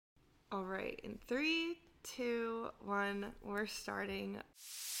All right, in 3, 2, 1, we're starting.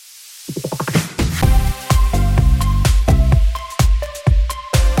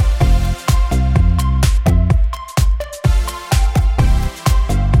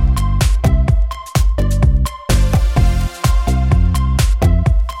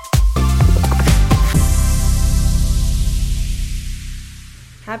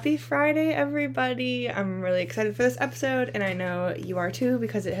 Happy Friday, everybody. I'm really excited for this episode, and I know you are too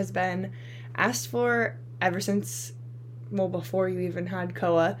because it has been asked for ever since, well, before you even had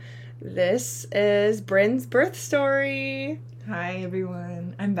Koa. This is Brynn's birth story. Hi,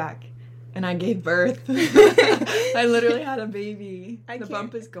 everyone. I'm back, and I gave birth. I literally had a baby. The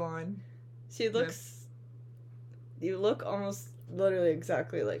bump is gone. You look almost literally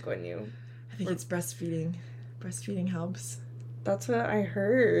exactly like when you... I think it's breastfeeding. Breastfeeding helps. That's what I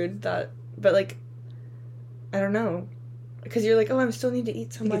heard, but, like, I don't know. Because you're like, oh, I still need to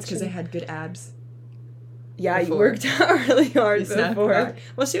eat so much. It's because I had good abs. Yeah, before. You worked out really hard before.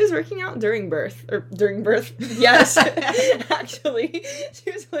 Well, she was working out during birth. Yes. Actually,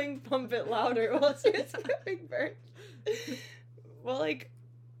 she was playing Pump It Louder while she was giving birth. Well, like,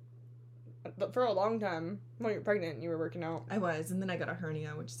 but for a long time, when you were pregnant, you were working out. I was, and then I got a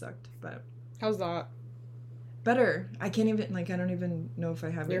hernia, which sucked, but... How's that? Better. I can't even, I don't even know if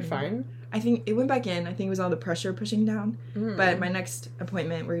I have it. You're fine? I think it went back in. I think it was all the pressure pushing down. Mm. But my next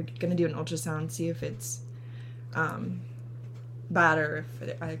appointment, we're going to do an ultrasound, see if it's bad or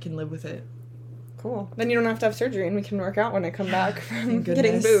if I can live with it. Cool. Then you don't have to have surgery and we can work out when I come back from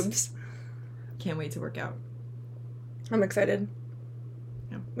getting boobs. Can't wait to work out. I'm excited.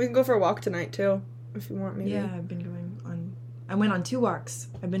 Yeah. We can go for a walk tonight, too, if you want, maybe. Yeah, I went on 2 walks.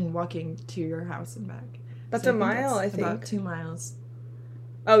 I've been walking to your house and back. That's a mile, I think. About 2 miles.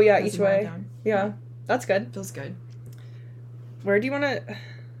 Oh, yeah, each way. Yeah, that's good. Feels good. Where do you want to...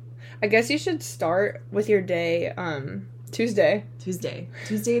 I guess you should start with your day, Tuesday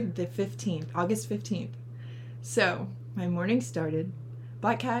the 15th, August 15th. So, my morning started.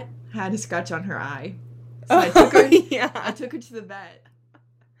 Black Cat had a scratch on her eye. So I took her to the vet.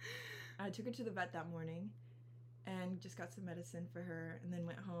 I took her to the vet that morning and just got some medicine for her and then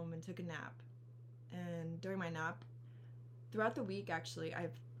went home and took a nap. And during my nap, throughout the week, actually, I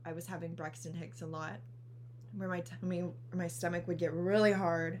was having Braxton Hicks a lot, where my stomach would get really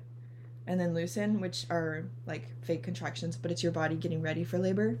hard and then loosen, which are like fake contractions, but it's your body getting ready for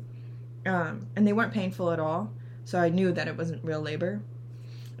labor. And they weren't painful at all, so I knew that it wasn't real labor.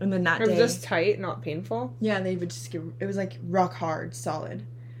 And then that day... It was just tight, not painful? Yeah, they would just it was like rock hard, solid.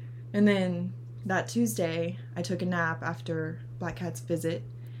 And then that Tuesday, I took a nap after Black Cat's visit.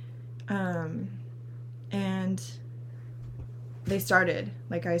 And I started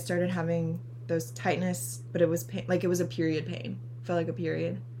having those tightness, but it was pain, like it was a period pain. Felt like a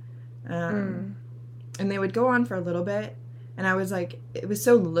period. And they would go on for a little bit, and I was like, it was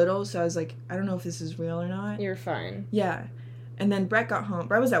so little, so I was like, I don't know if this is real or not. You're fine. Yeah. And then Brett got home.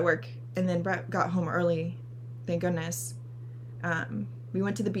 Brett was at work, and then Brett got home early, thank goodness. We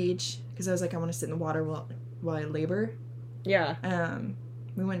went to the beach, because I was like, I want to sit in the water while I labor. Yeah.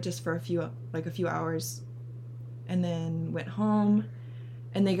 We went just for a few hours and then went home,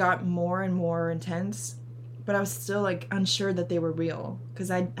 and they got more and more intense, but I was still like unsure that they were real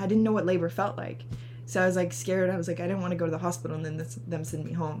because I didn't know what labor felt like. So I was like scared. I was like, I didn't want to go to the hospital and then them send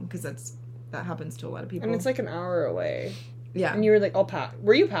me home because that happens to a lot of people. And it's like an hour away. Yeah. And you were like all packed.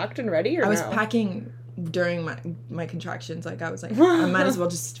 Were you packed and ready or I was no? packing during my contractions. Like I was like, I might as well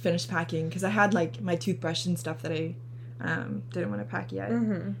just finish packing because I had like my toothbrush and stuff that I didn't want to pack yet.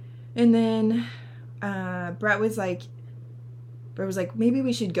 Mm-hmm. And then Brett was like, maybe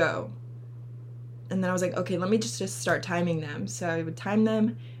we should go. And then I was like, okay, let me just start timing them. So I would time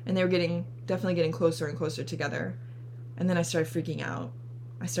them, and they were definitely getting closer and closer together. And then I started freaking out.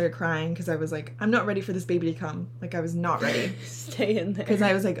 I started crying because I was like, I'm not ready for this baby to come. Like, I was not ready. Stay in there. Because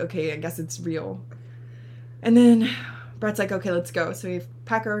I was like, okay, I guess it's real. And then Brett's like, okay, let's go. So we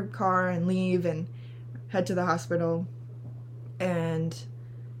pack our car and leave and head to the hospital. And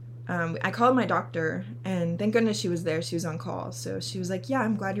I called my doctor, and thank goodness she was there. She was on call. So she was like, yeah,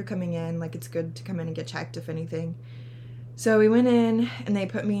 I'm glad you're coming in. Like, it's good to come in and get checked if anything. So we went in, and they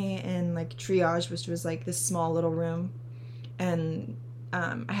put me in, like, triage, which was, like, this small little room. And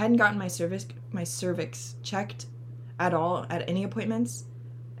I hadn't gotten my cervix checked at all at any appointments.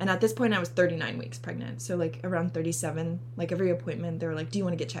 And at this point, I was 39 weeks pregnant. So, like, around 37, like, every appointment, they were like, do you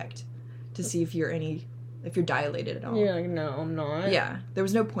want to get checked to see if you're dilated at all? You're like, no, I'm not. Yeah, there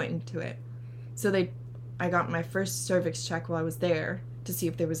was no point into it. So I got my first cervix check while I was there to see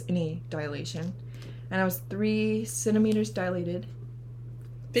if there was any dilation. And I was 3 centimeters dilated.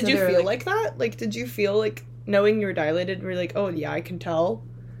 Did you feel like that? Like, did you feel like knowing you were dilated, were you like, oh yeah, I can tell?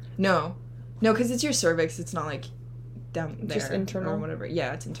 No, because it's your cervix. It's not like down there. Just internal? Or whatever.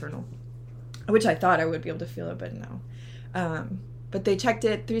 Yeah, it's internal. Which I thought I would be able to feel it, but no. But they checked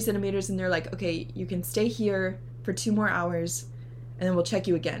it 3 centimeters, and they're like, okay, you can stay here for 2 more hours, and then we'll check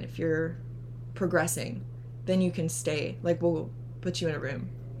you again. If you're progressing, then you can stay. Like, we'll put you in a room.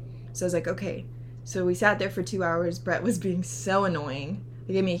 So I was like, okay. So we sat there for 2 hours. Brett was being so annoying.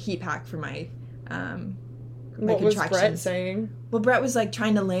 They gave me a heat pack for my what was Brett saying? Well, Brett was like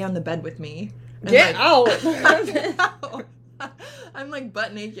trying to lay on the bed with me. Get out! I'm like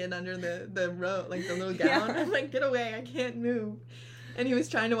butt naked under the robe, like the little gown. Yeah. I'm like, get away, I can't move. And he was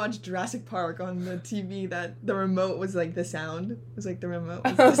trying to watch Jurassic Park on the TV that the remote was like the sound. It was like the remote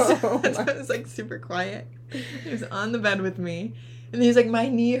was the sound. So it was like super quiet. He was on the bed with me. And he was like, my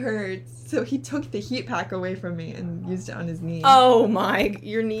knee hurts. So he took the heat pack away from me and used it on his knee. Oh my,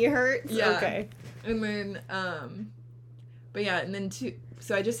 your knee hurts? Yeah. Okay. And then, but yeah, and then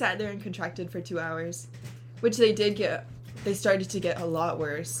so I just sat there and contracted for 2 hours, which they started to get a lot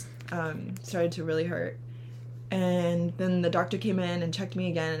worse. Started to really hurt. And then the doctor came in and checked me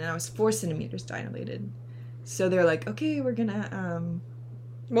again, and I was 4 centimeters dilated. So they're like, okay, we're gonna,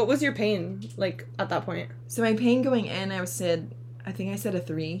 What was your pain, like, at that point? So my pain going in, I said a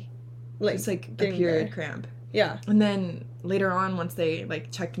 3. Like, it's like a period cramp. Yeah. And then later on, once they, like,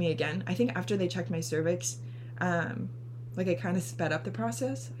 checked me again, I think after they checked my cervix, like, I kind of sped up the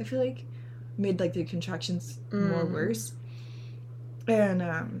process, I feel like. Made, like, the contractions more worse.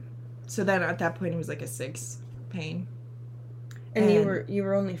 And, so then at that point, it was, like, a 6 pain. And you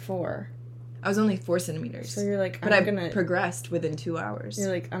were only 4. I was only 4 centimeters. So you're like, but I progressed within 2 hours.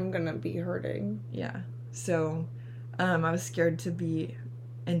 You're like, I'm gonna be hurting. Yeah. So, I was scared to be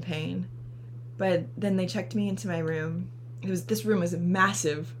in pain. But then they checked me into my room. This room was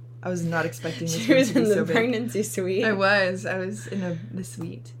massive. I was not expecting this room to be so big. She was in the pregnancy suite. I was in the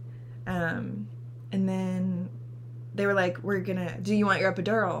suite. And then they were like, do you want your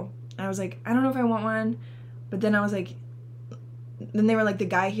epidural? And I was like, I don't know if I want one. But then I was like, then they were like, the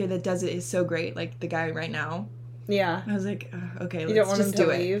guy here that does it is so great. Like, the guy right now. Yeah. I was like, okay, let's just do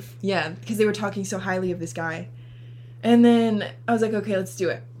it. Leave? Yeah, because they were talking so highly of this guy. And then I was like, okay, let's do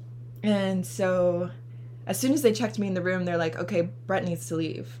it. And so as soon as they checked me in the room, they're like, okay, Brett needs to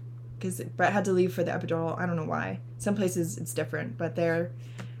leave. Because Brett had to leave for the epidural. I don't know why. Some places it's different. But there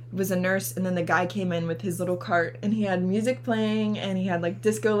was a nurse, and then the guy came in with his little cart, and he had music playing, and he had, like,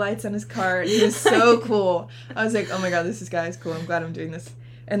 disco lights on his cart. He was so cool. I was like, oh my god, this guy is cool. I'm glad I'm doing this.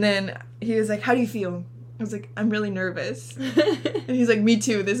 And then he was like, how do you feel? I was like, I'm really nervous. And he's like, me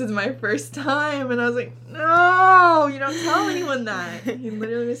too. This is my first time. And I was like, no, you don't tell anyone that. He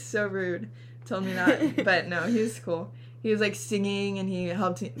literally was so rude. Told me that. But no, he was cool. He was like singing, and he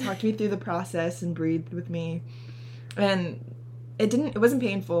talked me through the process and breathed with me. And it wasn't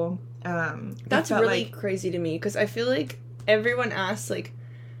painful. That's really crazy to me, because I feel like everyone asks, like,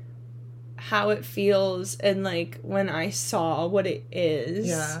 how it feels, and, like, when I saw what it is.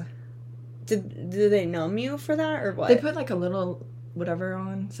 Yeah. Did they numb you for that, or what? They put, like, a little whatever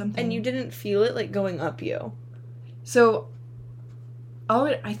on something. And you didn't feel it, like, going up you? So,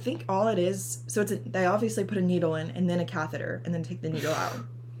 I think all it is, so they obviously put a needle in, and then a catheter, and then take the needle out.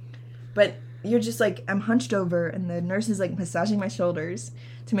 But you're just, like, I'm hunched over, and the nurse is, like, massaging my shoulders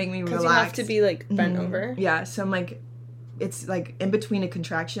to make me relax. Because you have to be, like, bent over? Yeah, so I'm, like, it's, like, in between a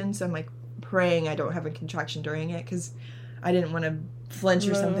contraction, so I'm, like, praying I don't have a contraction during it, because I didn't want to flinch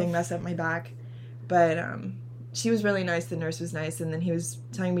or something, mess up my back. But she was really nice, the nurse was nice, and then he was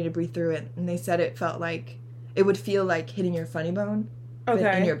telling me to breathe through it, and they said it would feel like hitting your funny bone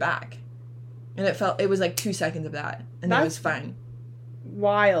in your back. And it was like 2 seconds of that, and that was fine.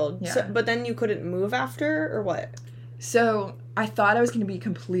 Wild. Yeah. So, but then you couldn't move after, or what? So I thought I was going to be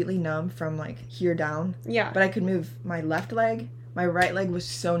completely numb from, like, here down. Yeah. But I could move my left leg. My right leg was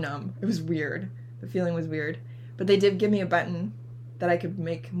so numb. It was weird. The feeling was weird. But they did give me a button that I could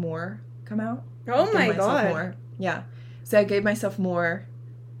make more come out. Oh my god. More. Yeah. So I gave myself more,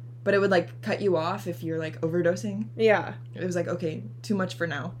 but it would, like, cut you off if you're, like, overdosing. Yeah. It was like, okay, too much for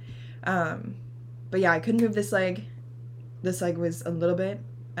now. But yeah, I couldn't move this leg. This leg was a little bit.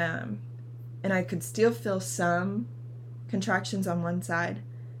 And I could still feel some contractions on one side,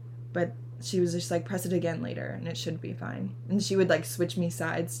 but she was just like, press it again later and it should be fine. And she would, like, switch me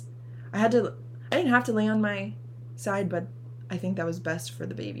sides. I didn't have to lay on my side, but I think that was best for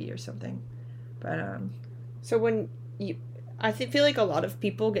the baby or something. But so when I feel like a lot of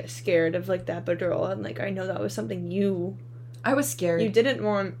people get scared of, like, the epidural, and, like, I know that was something I was scared. You didn't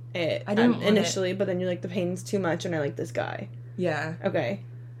want it. I didn't want initially, but then you're like, the pain's too much, and I like this guy. Yeah. Okay.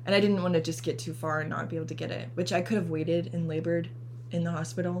 And I didn't want to just get too far and not be able to get it, which I could have waited and labored in the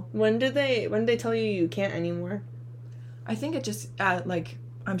hospital. When did they tell you can't anymore? I think it just,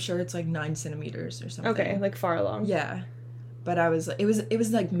 I'm sure it's like 9 centimeters or something. Okay, like far along. Yeah. But it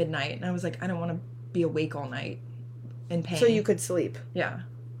was like midnight, and I was like, I don't want to be awake all night in pain. So you could sleep. Yeah.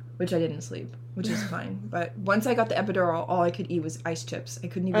 Which I didn't sleep, which is fine. But once I got the epidural, all I could eat was ice chips. I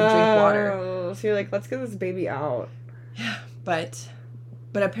couldn't even drink water. Oh, so you're like, let's get this baby out. Yeah, but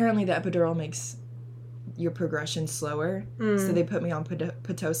apparently the epidural makes your progression slower. So they put me on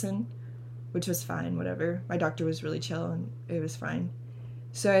Pitocin, which was fine, whatever. My doctor was really chill, and it was fine.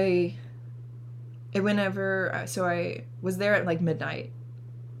 So I was there at, like, midnight.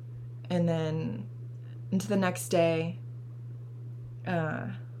 And then into the next day,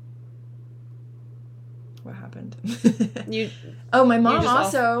 what happened? My mom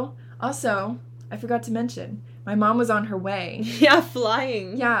also, I forgot to mention, my mom was on her way. Yeah,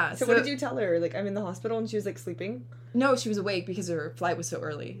 flying. Yeah. So what did you tell her? Like, I'm in the hospital, and she was, like, sleeping? No, she was awake because her flight was so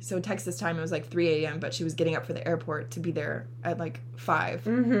early. So Texas time, it was, like, 3 a.m., but she was getting up for the airport to be there at, like, 5.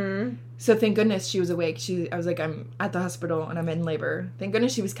 Mm-hmm. So thank goodness she was awake. I was like, I'm at the hospital, and I'm in labor. Thank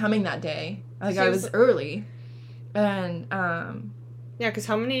goodness she was coming that day. Like, I was early. And, yeah, because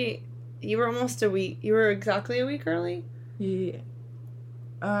you were almost a week, you were exactly a week early? Yeah.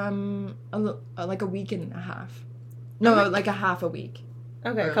 Like a week and a half. No, like a half a week.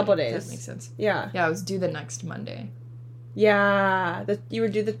 Okay, early. A couple days. That makes sense. Yeah. Yeah, I was due the next Monday. Yeah, you were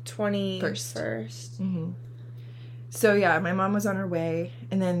due the 21st. Mm-hmm. So, yeah, my mom was on her way,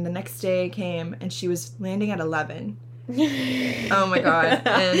 and then the next day came, and she was landing at 11. Oh, my God.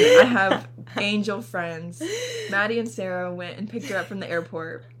 And I have angel friends. Maddie and Sarah went and picked her up from the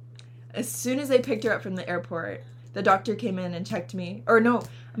airport. As soon as they picked her up from the airport, the doctor came in and checked me. Or, no,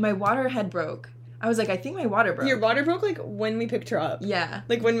 my water head broke. I was like, I think my water broke. Your water broke, like, when we picked her up? Yeah.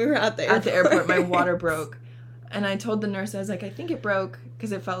 Like, when we were at the airport. At the airport, my water broke. And I told the nurse, I was like, I think it broke,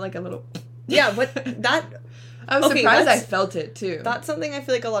 because it felt like a little... Yeah, but that... I was surprised I felt it, too. That's something I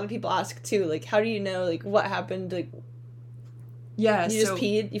feel like a lot of people ask, too. Like, how do you know, like, what happened? Like, yeah, you just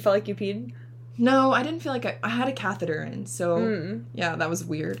peed? You felt like you peed? No, I didn't feel like I had a catheter in, so... Yeah, that was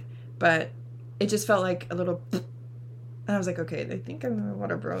weird. But it just felt like a little... And I was like, okay, I think my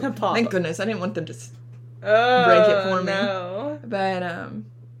water broke. Thank goodness. I didn't want them to break it for me. No. But,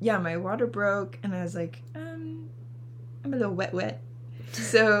 yeah, my water broke, and I was like, I'm a little wet.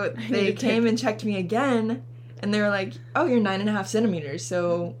 So they came and checked me again, and they were like, oh, you're 9.5 centimeters,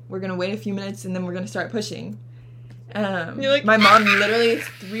 so we're going to wait a few minutes, and then we're going to start pushing. You're like, my mom literally is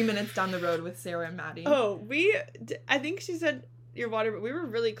 3 minutes down the road with Sarah and Maddie. Oh, I think she said... your water, but we were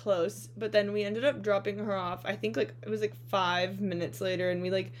really close, but then we ended up dropping her off. I think, like, it was, like, 5 minutes later, and we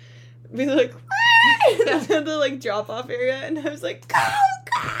to the, like, drop-off area, and I was like, go!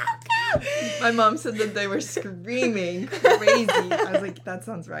 My mom said that they were screaming crazy. I was like, that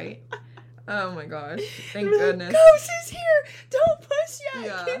sounds right. Oh, my gosh. Thank goodness. Like, Ghost is here! Don't push yet!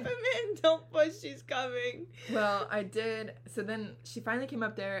 Yeah. Keep him in! Don't push, she's coming! Well, I did. So then she finally came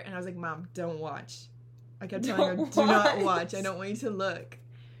up there, and I was like, Mom, don't watch. I kept telling her, do not watch. I don't want you to look.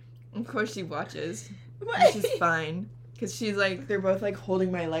 Of course she watches, which is fine. Because she's like, they're both like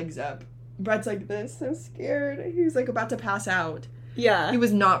holding my legs up. Brett's like this, so scared. He was like about to pass out. Yeah. He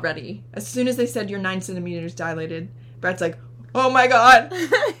was not ready. As soon as they said you're 9 centimeters dilated, Brett's like, oh my God.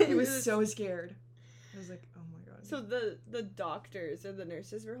 He was so scared. I was like, oh my God. So the doctors or the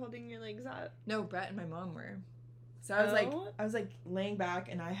nurses were holding your legs up? No, Brett and my mom were. So I was like laying back,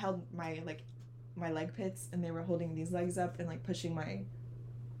 and I held my leg pits, and they were holding these legs up and like pushing my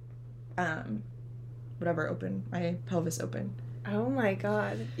whatever open, my pelvis open. Oh my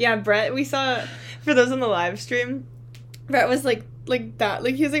God. Yeah, Brett, we saw, for those on the live stream, Brett was like that,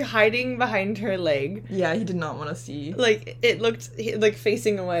 like he was like hiding behind her leg. Yeah, he did not want to see. Like it looked like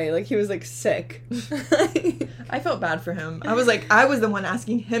facing away, like he was like sick. I felt bad for him. I was the one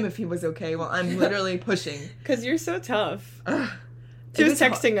asking him if he was okay while I'm literally pushing. 'Cause you're so tough. She was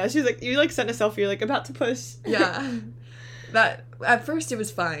texting us. She was like, you like sent a selfie, you're like about to push. Yeah. That at first it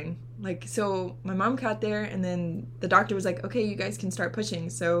was fine. Like, so my mom got there, and then the doctor was like, okay, you guys can start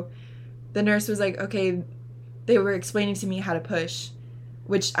pushing. So the nurse was like, okay, they were explaining to me how to push,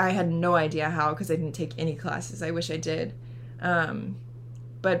 which I had no idea how, because I didn't take any classes. I wish I did.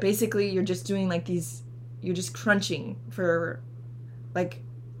 But basically you're just doing like you're just crunching for like,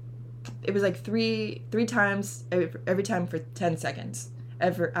 it was like three times every time for 10 seconds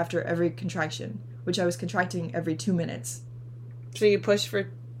after every contraction, which I was contracting every 2 minutes. So you push for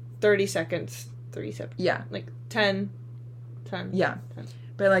 30 seconds. Yeah. Like 10. Yeah. 10.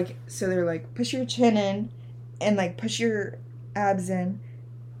 But like, so they're like, push your chin in and like push your abs in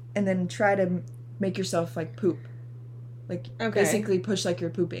and then try to make yourself, like, poop. Like, basically push like you're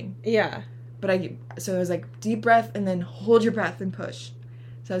pooping. Yeah. So it was like, deep breath, and then hold your breath and push.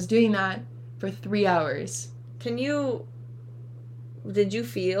 So I was doing that for 3 hours. Did you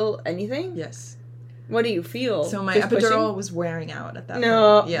feel anything? Yes. What do you feel? So my epidural was wearing out at that point.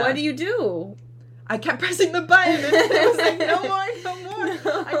 No. Yeah. What do you do? I kept pressing the button, and it was like, no more.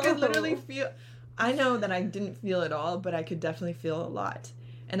 No. I could literally feel... I know that I didn't feel it all, but I could definitely feel a lot.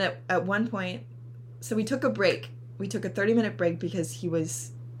 And at one point... So we took a break. We took a 30-minute break because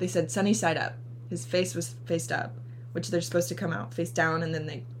they said sunny side up. His face was faced up, which they're supposed to come out face down, and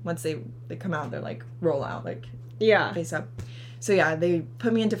then once they come out, they're like roll out, like face up. So yeah, they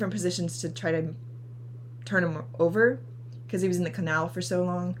put me in different positions to try to turn him over because he was in the canal for so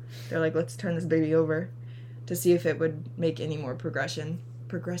long. They're like, let's turn this baby over to see if it would make any more progression.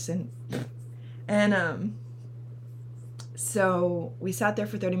 And so we sat there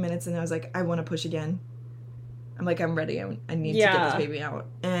for 30 minutes, and I was like, I want to push again. I'm like, I'm ready. I need to get this baby out.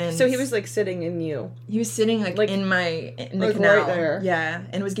 And so he was like sitting in you. He was sitting like in the canal. Right there. Yeah,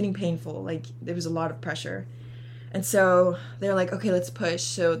 and it was getting painful. Like there was a lot of pressure. And so they're like, okay, let's push.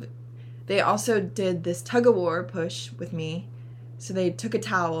 So they also did this tug of war push with me. So they took a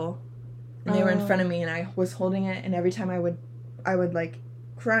towel and they were in front of me, and I was holding it, and every time I would like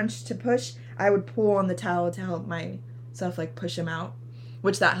crunch to push, I would pull on the towel to help myself like push him out,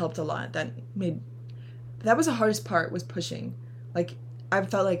 which that helped a lot. That was the hardest part, was pushing. Like, I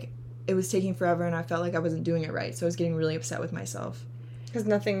felt like it was taking forever, and I felt like I wasn't doing it right, so I was getting really upset with myself. Because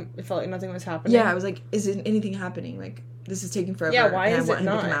it felt like nothing was happening? Yeah, I was like, isn't anything happening? Like, this is taking forever. Yeah, why is it not? Him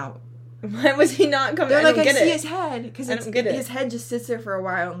to come out. Why was he not coming out? They're like, I see his head. Because his head just sits there for a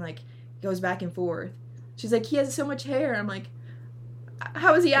while and, like, goes back and forth. She's like, he has so much hair. I'm like,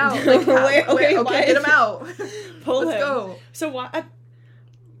 how is he out? Like, okay, get him out. Let's go. So why...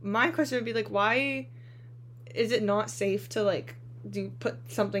 My question would be, like, why... Is it not safe to, like, put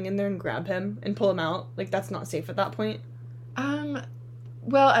something in there and grab him and pull him out? Like, that's not safe at that point?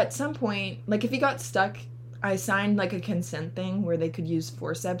 Well, at some point, like, if he got stuck, I signed, like, a consent thing where they could use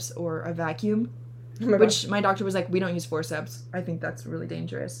forceps or a vacuum, which my doctor was like, we don't use forceps. I think that's really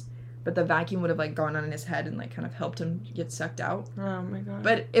dangerous. But the vacuum would have, like, gone on in his head and, like, kind of helped him get sucked out. Oh, my God.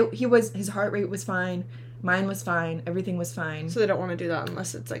 But his heart rate was fine. Mine was fine. Everything was fine. So they don't want to do that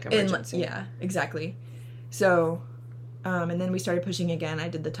unless it's, like, emergency. Yeah, exactly. So, and then we started pushing again. I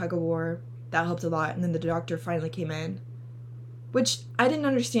did the tug of war. That helped a lot. And then the doctor finally came in, which I didn't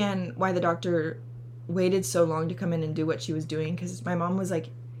understand why the doctor waited so long to come in and do what she was doing. Because my mom was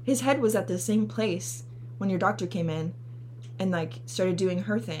like, his head was at the same place when your doctor came in and, like, started doing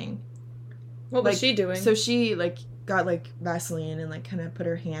her thing. What was she doing? So she, like, got, like, Vaseline and, like, kind of put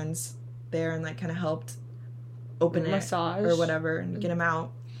her hands there and, like, kind of helped open massage or whatever and get him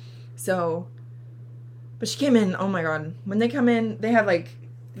out. So... But she came in, oh my God. When they come in, they have, like,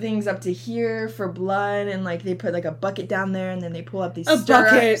 things up to here for blood, and, like, they put, like, a bucket down there, and then they pull out these stirrups.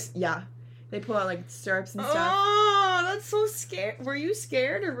 Bucket? Yeah. They pull out, like, stirrups and stuff. Oh, that's so scary. Were you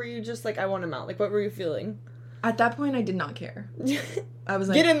scared, or were you just like, I want him out? Like, what were you feeling? At that point, I did not care. I was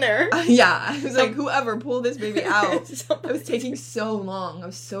like... Get in there. Yeah. I was like, whoever, pull this baby out. It was taking so long. I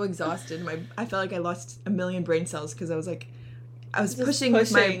was so exhausted. I felt like I lost 1 million brain cells because I was like... I was pushing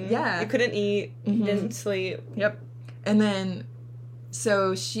with my... Yeah. You couldn't eat. Mm-hmm. Didn't sleep. Yep. And then...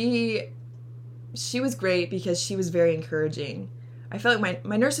 So she was great because she was very encouraging. I felt like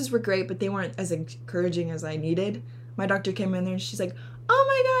my nurses were great, but they weren't as encouraging as I needed. My doctor came in there and she's like, oh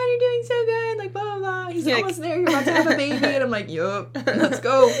my God, you're doing so good. Like, blah, blah, blah. He's almost there. You're about to have a baby. And I'm like, yup, let's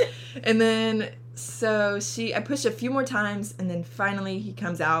go. And then... So I pushed a few more times, and then finally he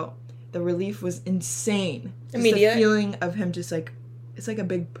comes out. The relief was insane. Just immediate. The feeling of him just like, it's like a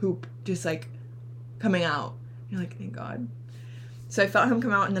big poop just like coming out. You're like, thank God. So I felt him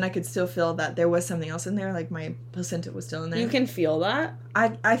come out, and then I could still feel that there was something else in there, like my placenta was still in there. You can feel that?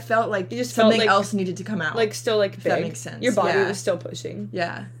 I felt like something else needed to come out. Like still like big. If that makes sense. Your body was still pushing.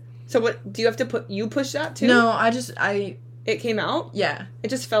 Yeah. So what, do you have to you push that too? No, it came out? Yeah. It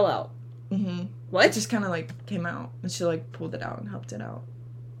just fell out? Mm-hmm. What? It just kind of like came out, and she like pulled it out and helped it out.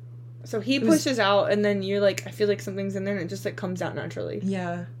 So he pushes out, and then you're like, I feel like something's in there, and it just like comes out naturally.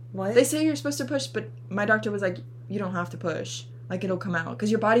 Yeah. What? They say you're supposed to push, but my doctor was like, you don't have to push. Like, it'll come out. Because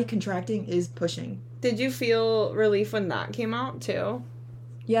your body contracting is pushing. Did you feel relief when that came out, too?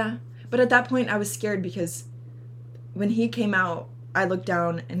 Yeah. But at that point, I was scared because when he came out, I looked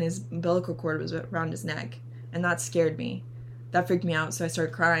down, and his umbilical cord was around his neck. And that scared me. That freaked me out, so I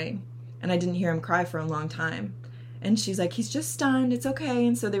started crying. And I didn't hear him cry for a long time. And she's like, he's just stunned, it's okay.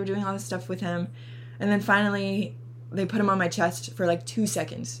 And so they were doing all this stuff with him. And then finally, they put him on my chest for like 2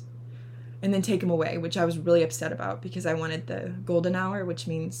 seconds. and then take him away, which I was really upset about because I wanted the golden hour, which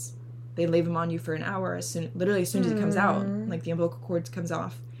means they leave him on you for an hour literally as soon as it comes out, like the umbilical cord comes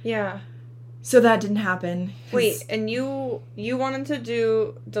off. Yeah. So that didn't happen. Wait, and you wanted to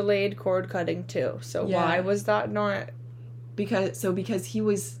do delayed cord cutting too. So why was that not? Because he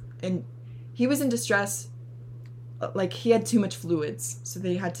was in distress. Like, he had too much fluids, so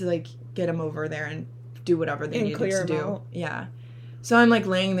they had to, like, get him over there and do whatever they needed to do. Out. Yeah. So I'm, like,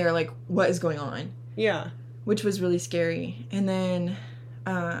 laying there, like, what is going on? Yeah. Which was really scary. And then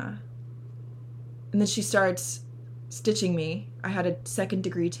she starts stitching me. I had a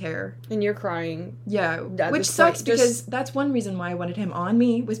 2nd-degree tear. And you're crying. Yeah. Which sucks because that's one reason why I wanted him on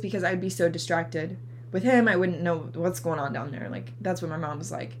me, was because I'd be so distracted. With him, I wouldn't know what's going on down there. Like, that's what my mom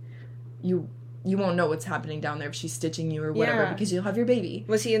was like. You won't know what's happening down there if she's stitching you or whatever, because you'll have your baby.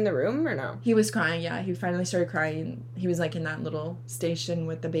 Was he in the room or no? He was crying, yeah. He finally started crying. He was, like, in that little station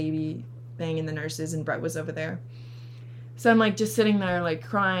with the baby thing and the nurses, and Brett was over there. So I'm, like, just sitting there, like,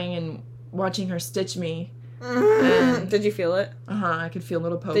 crying and watching her stitch me. And, did you feel it? I could feel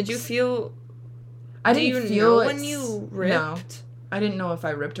little pokes. Did you feel... I didn't feel it when you ripped? No. I didn't know if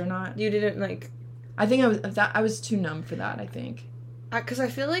I ripped or not. You didn't, like... I think I was too numb for that, I think. Because I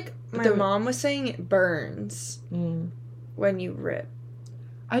feel like my mom was saying it burns when you rip.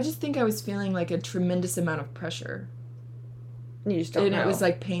 I just think I was feeling, like, a tremendous amount of pressure. You just don't know. And it was,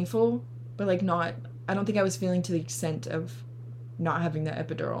 like, painful, but, like, not... I don't think I was feeling to the extent of not having the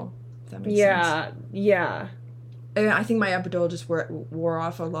epidural, if that makes sense. Yeah. And I think my epidural just wore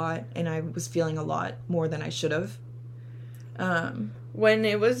off a lot, and I was feeling a lot more than I should have. When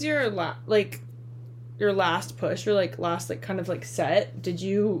it was your your last push, or, like, last, like, kind of, like, set, did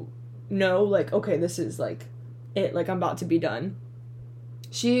you know, like, okay, this is, like, it, like, I'm about to be done?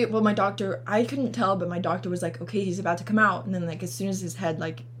 My doctor, I couldn't tell, but my doctor was like, okay, he's about to come out, and then, like, as soon as his head,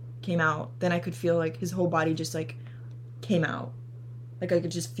 like, came out, then I could feel, like, his whole body just, like, came out. Like, I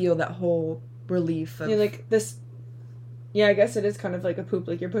could just feel that whole relief of... You're like, this... Yeah, I guess it is kind of like a poop,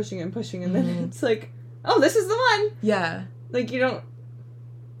 like, you're pushing and pushing, and then it's like, oh, this is the one! Yeah. Like, you don't...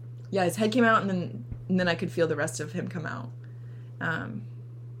 Yeah, his head came out, and then I could feel the rest of him come out.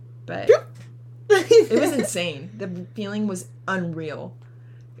 But it was insane. The feeling was unreal.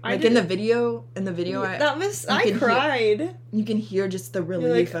 Like, in the video, I cried. You can hear just the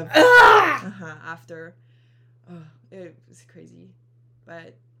relief like, of after. Oh, it was crazy.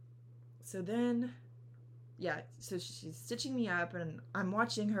 But so then, so she's stitching me up, and I'm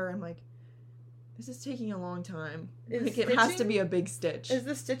watching her. I'm like, this is taking a long time. Like, it has to be a big stitch. Is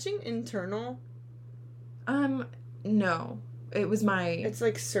the stitching internal? No. It was It's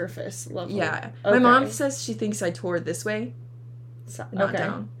like surface level. Yeah. Okay. My mom says she thinks I tore this way. Not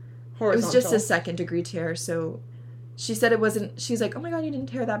down. Horizontal. It was just a 2nd-degree tear, so she said it wasn't... She's like, oh my god, you didn't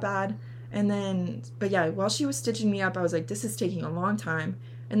tear that bad. And then... But yeah, while she was stitching me up, I was like, this is taking a long time.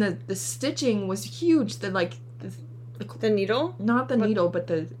 And the stitching was huge. The needle? Not the needle, but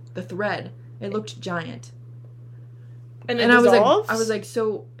the thread. It looked giant. And it dissolves? I was like,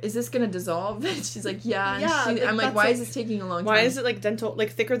 so is this gonna dissolve? She's like, yeah. I'm like, why is this taking a long time? Why is it like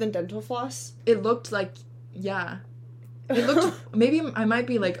thicker than dental floss? It looked like, yeah. It looked, maybe I might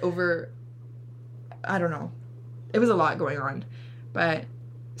be like over, I don't know. It was a lot going on. But,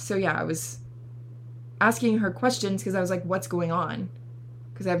 so yeah, I was asking her questions because I was like, what's going on?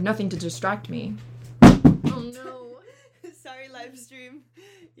 Because I have nothing to distract me. Oh no. Sorry, live stream.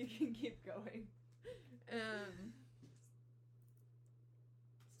 You can keep going.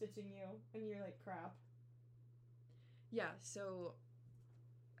 Stitching you, and you're like, crap. Yeah, so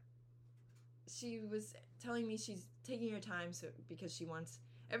she was telling me she's taking her time because she wants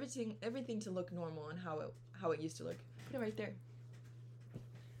everything to look normal and how it used to look. Put it right there.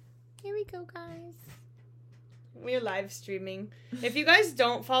 Here we go, guys. We're live streaming. If you guys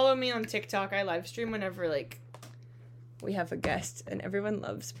don't follow me on TikTok, I live stream whenever, like, we have a guest, and everyone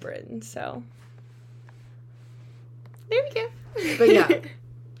loves Brynn, so there we go. But yeah.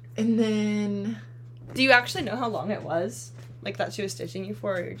 And then... Do you actually know how long it was? Like, that she was stitching you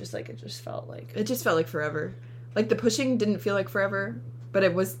for, or you're just like, it just felt like... It just felt like forever. Like, the pushing didn't feel like forever, but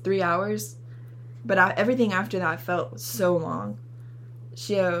it was 3 hours. But everything after that felt so long.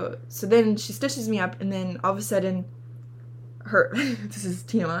 So then she stitches me up, and then all of a sudden, this is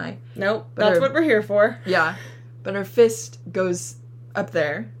TMI. Nope, that's what we're here for. Yeah. But her fist goes up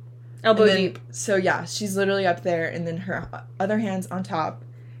there. Elbow deep. So yeah, she's literally up there, and then her other hand's on top.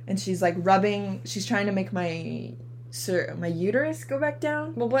 And she's, like, rubbing... She's trying to make my uterus go back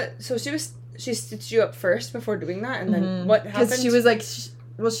down. Well, what... So she stitched you up first before doing that? And then what happened? Because she was, like...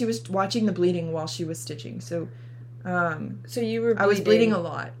 she was watching the bleeding while she was stitching. So, so you were bleeding. I was bleeding a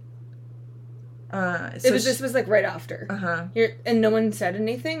lot. This was like right after. And no one said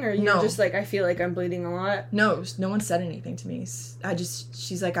anything, or you're just like, I feel like I'm bleeding a lot. No one said anything to me.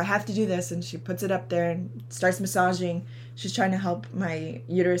 She's like, I have to do this, and she puts it up there and starts massaging. She's trying to help my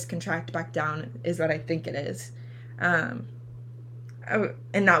uterus contract back down, is what I think it is. And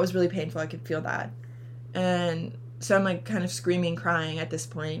that was really painful. I could feel that, and so I'm like kind of screaming, crying at this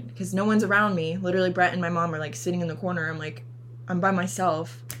point because no one's around me. Literally, Brett and my mom are like sitting in the corner. I'm like, I'm by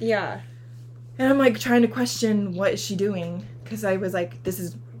myself. Yeah. And I'm, like, trying to question what is she doing, because I was like, this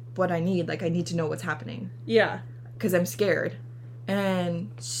is what I need. Like, I need to know what's happening. Yeah. Because I'm scared. And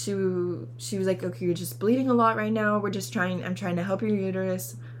she was like, okay, you're just bleeding a lot right now. I'm trying to help your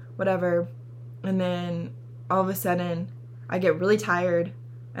uterus, whatever. And then, all of a sudden, I get really tired,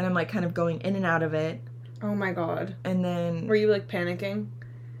 and I'm, like, kind of going in and out of it. Oh, my God. And then... Were you, like, panicking?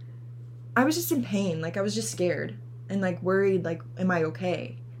 I was just in pain. Like, I was just scared. And, like, worried, like, am I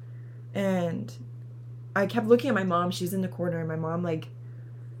okay? And I kept looking at my mom. She's in the corner, and my mom, like,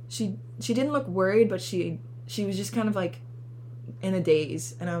 she didn't look worried, but she was just kind of, like, in a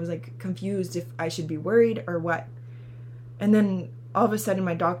daze. And I was, like, confused if I should be worried or what. And then all of a sudden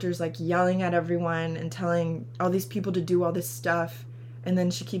my doctor's, like, yelling at everyone and telling all these people to do all this stuff. And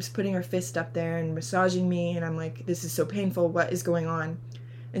then she keeps putting her fist up there and massaging me. And I'm like, this is so painful. What is going on?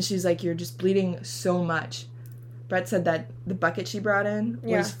 And she's like, you're just bleeding so much. Brett said that the bucket she brought in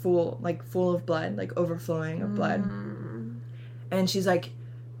was full of blood, like overflowing of blood. And she's like,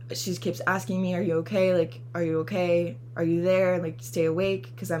 she keeps asking me, are you okay? Like, are you okay? Are you there? Like, stay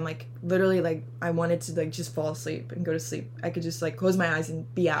awake. Because I'm like, literally, like, I wanted to, like, just fall asleep and go to sleep. I could just, like, close my eyes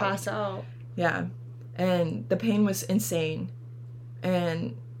and be out. Pass out. Yeah. And the pain was insane.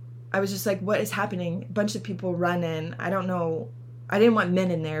 And I was just like, what is happening? A bunch of people run in. I don't know. I didn't want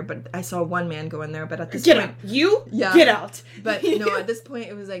men in there, but I saw one man go in there. But at this point... Out. You? Yeah. Get out. But, no, at this point,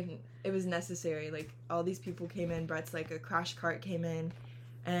 it was, like, it was necessary. Like, all these people came in. Brett's, like, a crash cart came in.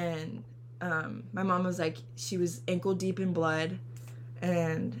 And my mom was, like, she was ankle deep in blood.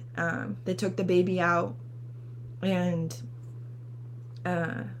 And they took the baby out. And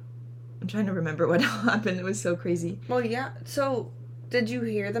I'm trying to remember what happened. It was so crazy. Well, yeah. So, did you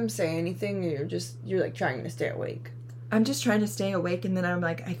hear them say anything? Or you're, like, trying to stay awake? I'm just trying to stay awake, and then I'm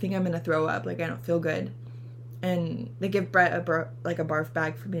like, I think I'm going to throw up. Like, I don't feel good. And they give Brett a barf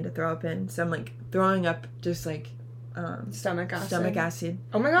bag for me to throw up in. So I'm, like, throwing up just, like... stomach acid.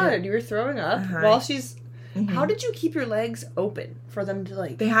 Oh, my God. You were throwing up while she's... Mm-hmm. How did you keep your legs open for them to,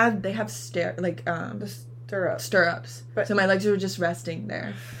 like... They have the stirrups. But, so my legs were just resting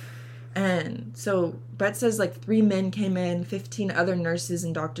there. And so Brett says, like, 3 men came in, 15 other nurses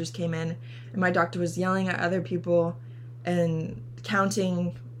and doctors came in. And my doctor was yelling at other people and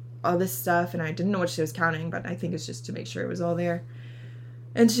counting all this stuff, and I didn't know what she was counting, but I think it's just to make sure it was all there.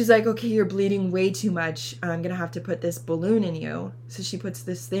 And she's like, okay, you're bleeding way too much. I'm gonna have to put this balloon in you. So she puts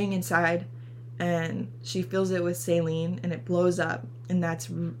this thing inside, and she fills it with saline, and it blows up, and that's,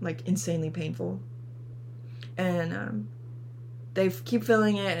 like, insanely painful. And they keep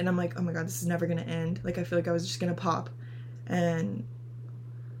filling it, and I'm like, oh my God, this is never gonna end. Like, I feel like I was just gonna pop. And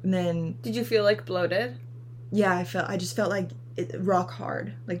then... Did you feel, like, bloated? Yeah, I just felt like rock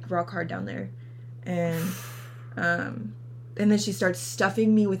hard down there. And then she starts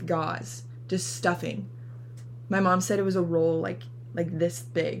stuffing me with gauze, just stuffing. My mom said it was a roll like this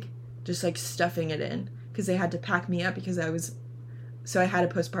big, just, like, stuffing it in, because they had to pack me up because I had a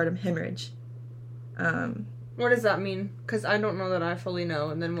postpartum hemorrhage. What does that mean? Because I don't know that I fully know.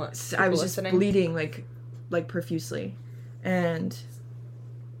 And then what? I was just bleeding like profusely, and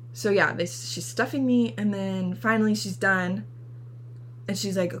so yeah, she's stuffing me, and then finally she's done, and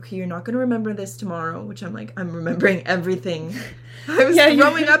she's like, okay, you're not gonna remember this tomorrow, which I'm like, I'm remembering everything. I was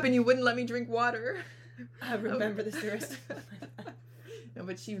throwing up, and you wouldn't let me drink water. I remember this the rest of my life. No,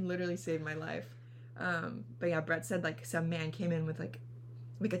 but she literally saved my life. But yeah, Brett said, like, some man came in with like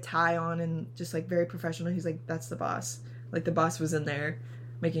a tie on and just, like, very professional. He's like, that's the boss. Like, the boss was in there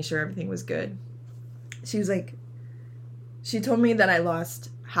making sure everything was good. She was like, she told me that I lost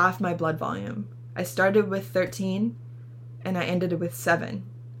half my blood volume. I started with 13 and I ended with 7.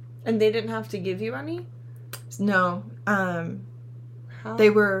 And they didn't have to give you any? No. How?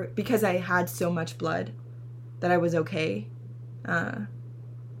 They were, because I had so much blood that I was okay.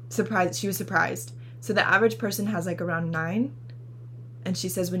 She was surprised. So the average person has, like, around 9. And she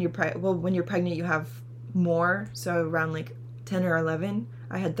says when you're pregnant, you have more. So around, like, 10 or 11,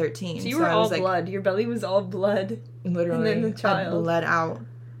 I had 13. So you were all blood. Your belly was all blood. Literally. And then the child. Had bled out.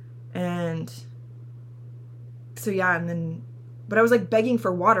 And so, yeah, but I was, like, begging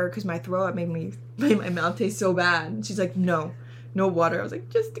for water because my throw up made my mouth taste so bad. And she's like, no water. I was like,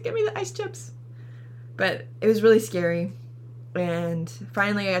 just give me the ice chips. But it was really scary. And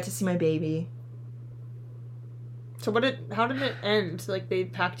finally I got to see my baby. So how did it end? Like, they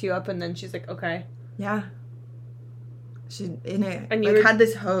packed you up and then she's like, okay. Yeah. And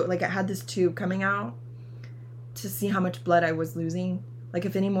I had this tube coming out to see how much blood I was losing. Like,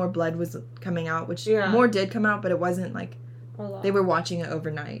 if any more blood was coming out, which more did come out, but it wasn't, like, they were watching it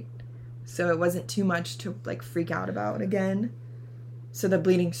overnight. So it wasn't too much to, like, freak out about again. So the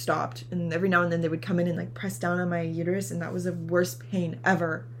bleeding stopped, and every now and then they would come in and, like, press down on my uterus, and that was the worst pain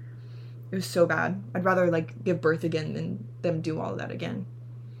ever. It was so bad. I'd rather, like, give birth again than them do all of that again.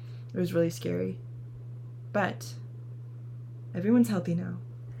 It was really scary. But everyone's healthy now.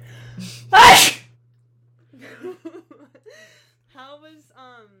 How was,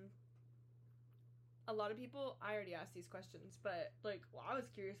 a lot of people, I already asked these questions, but, like, well, I was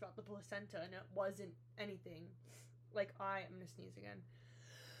curious about the placenta, and it wasn't anything. Like, I'm gonna sneeze again.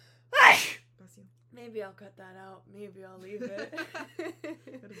 Bless you. Maybe I'll cut that out. Maybe I'll leave it.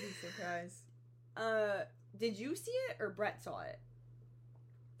 That'll be a surprise. Did you see it, or Brett saw it?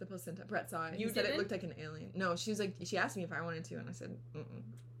 The placenta. Brett saw it. You said didn't? It looked like an alien. No, she was like, she asked me if I wanted to, and I said, mm-mm.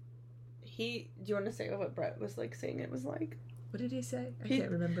 Do you want to say what Brett was, like, saying it was like? What did he say? I can't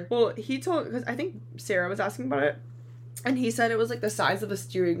remember. Well, he told, because I think Sarah was asking about it, and he said it was, like, the size of a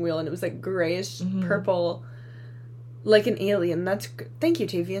steering wheel, and it was, like, grayish, purple, like an alien. Thank you,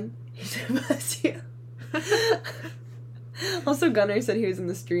 Tavian. He said, bless you. Also, Gunnar said he was in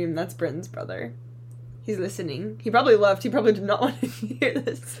the stream. That's Brynn's brother. He's listening. He probably left. He probably did not want to hear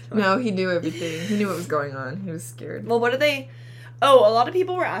this. No, he knew everything. He knew what was going on. He was scared. Well, what did they... Oh, a lot of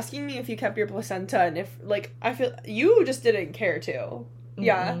people were asking me if you kept your placenta, and if, like, I feel... You just didn't care, too. Mm-hmm.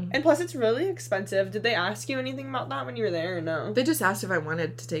 Yeah. And plus, it's really expensive. Did they ask you anything about that when you were there, or no? They just asked if I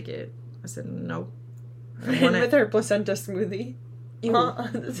wanted to take it. I said, no. With her placenta smoothie.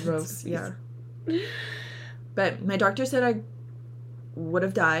 Gross, yeah. But my doctor said I would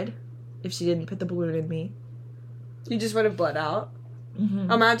have died if she didn't put the balloon in me. You just would have bled out?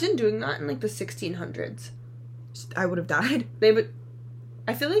 Mm-hmm. Imagine doing that in, like, the 1600s. I would have died. They would...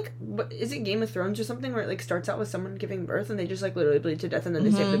 I feel like... Is it Game of Thrones or something where it, like, starts out with someone giving birth and they just, like, literally bleed to death and then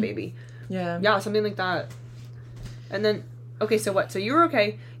they save the baby? Yeah. Yeah, something like that. And then... Okay, so what? So you were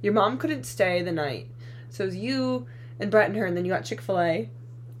okay. Your mom couldn't stay the night. So it was you and Brett and her, and then you got Chick-fil-A.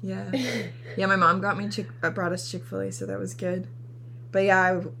 Yeah. Yeah, my mom got me brought us Chick-fil-A, so that was good. But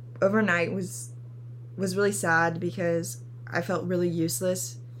yeah, overnight was really sad because I felt really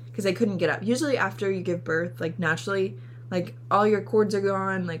useless because I couldn't get up. Usually after you give birth, like, naturally, like, all your cords are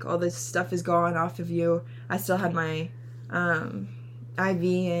gone, like, all this stuff is gone off of you. I still had my IV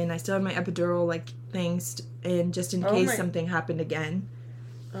and I still had my epidural, like, things, and just in case something happened again.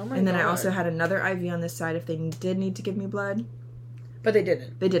 Oh my And then God. I also had another IV on this side if they did need to give me blood. But they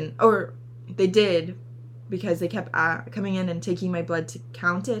didn't. They didn't. Or they did because they kept coming in and taking my blood to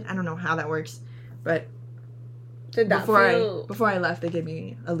count it. I don't know how that works. But before I left, they gave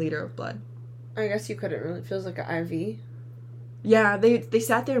me a liter of blood. I guess you couldn't really. It feels like an IV. Yeah, they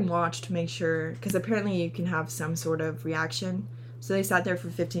sat there and watched to make sure. Because apparently you can have some sort of reaction. So they sat there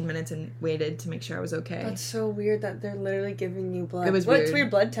for 15 minutes and waited to make sure I was okay. That's so weird that they're literally giving you blood. It was What's weird. your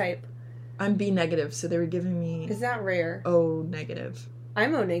blood type? I'm B negative, so they were giving me... Is that rare? O negative.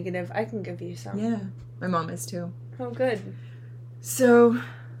 I'm O negative. I can give you some. Yeah. My mom is too. Oh, good. So,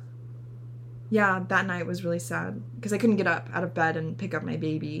 yeah, that night was really sad. Because I couldn't get up out of bed and pick up my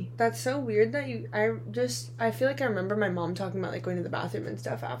baby. That's so weird that I feel like I remember my mom talking about, like, going to the bathroom and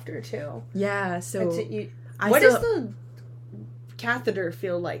stuff after, too. Yeah, so... What does the catheter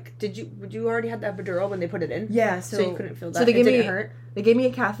feel like? Would you already have the epidural when they put it in? Yeah, so you couldn't feel that. So didn't hurt. They gave me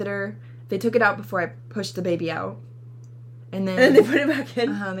a catheter. They took it out before I pushed the baby out, and then they put it back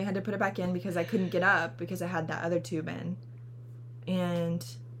in. They had to put it back in because I couldn't get up because I had that other tube in, and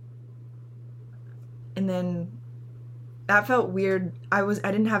then that felt weird. I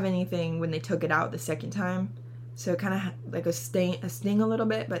didn't have anything when they took it out the second time, so it kind of had like a sting a little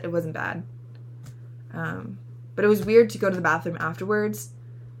bit, but it wasn't bad. But it was weird to go to the bathroom afterwards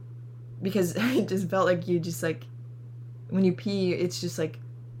because it just felt like you just, like, when you pee, it's just, like,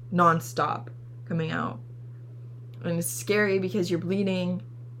 nonstop coming out. And it's scary because you're bleeding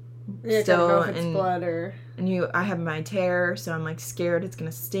still. I don't know if it's blood or... And I have my tear, so I'm, like, scared it's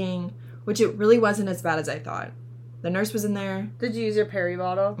going to sting, which it really wasn't as bad as I thought. The nurse was in there. Did you use your peri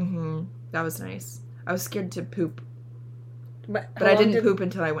bottle? Mm-hmm. That was nice. I was scared to poop. But I didn't poop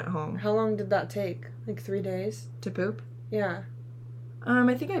until I went home. How long did that take? Like 3 days? To poop? Yeah.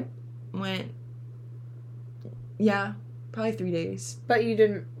 I think I went... Yeah, probably 3 days. But you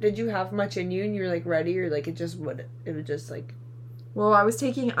didn't... Did you have much in you and you were, like, ready? Or, like, it would just, like... Well, I was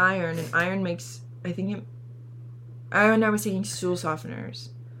taking iron, and iron makes I think it... And I was taking stool softeners.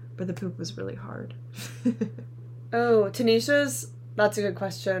 But the poop was really hard. Oh, Tanisha's... That's a good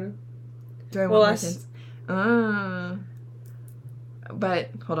question. Do I want more kids? But,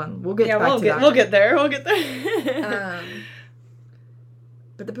 hold on. We'll get back to that. We'll get there. We'll get there.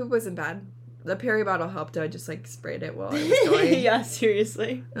 But the poop wasn't bad. The Peri bottle helped. I just, like, sprayed it while I was going. Yeah,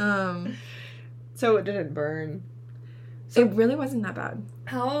 seriously. So it didn't burn. So it really wasn't that bad.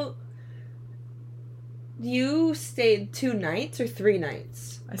 How... You stayed 2 nights or 3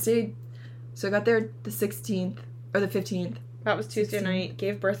 nights? I stayed... So I got there the 16th, or the 15th. That was Tuesday 16th. Night.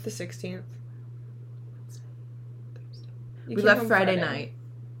 Gave birth the 16th. We left Friday night.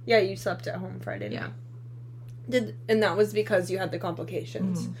 Yeah, you slept at home Friday night. Yeah. And that was because you had the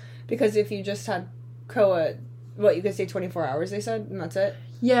complications. Mm-hmm. Because if you just had Koa, you could stay 24 hours, they said, and that's it?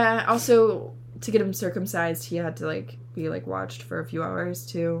 Yeah, also, to get him circumcised, he had to, like, be, like, watched for a few hours,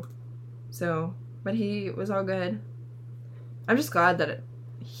 too. So, but he was all good. I'm just glad that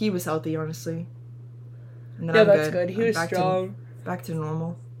he was healthy, honestly. And that that's good. He was strong. Back to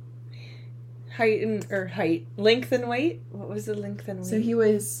normal. Length and weight? What was the length and weight? So he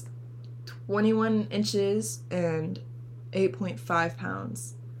was 21 inches and 8.5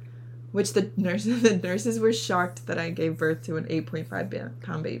 pounds. Which the nurses were shocked that I gave birth to an 8.5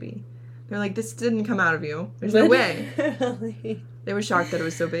 pound baby. They're like, this didn't come out of you. There's no way. They were shocked that it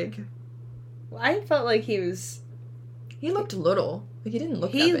was so big. Well, I felt like he looked little. Like, he didn't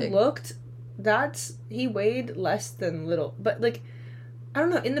look that big. He weighed less than little. But, like, I don't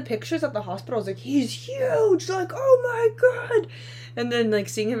know, in the pictures at the hospital, I was like, he's huge! Like, oh my god! And then, like,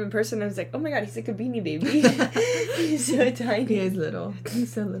 seeing him in person, I was like, oh my god, he's like a beanie baby. He's so tiny. He is little.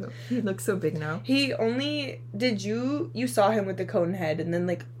 He's so little. He looks so big now. You saw him with the cone head, and then,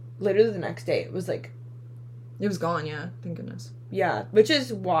 like, literally the next day, it was like... It was gone, yeah. Thank goodness. Yeah, which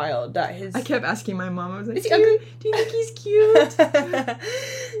is wild that I kept asking my mom, I was like, is he ugly? Do you think he's cute?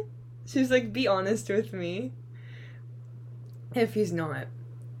 She was like, be honest with me. If he's not.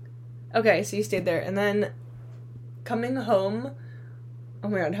 Okay, so you stayed there, and then coming home... Oh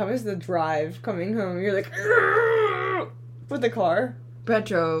my god, how was the drive coming home? You're like... with the car? Brett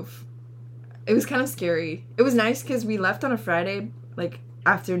drove. It was kind of scary. It was nice because we left on a Friday, like,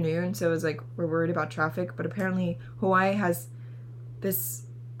 afternoon, so it was like, we're worried about traffic, but apparently Hawaii has this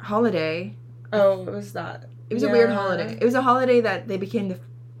holiday. Oh, what was that? It was a weird holiday. It was a holiday that they became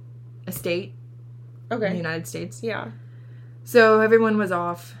a state in the United States. Yeah. So everyone was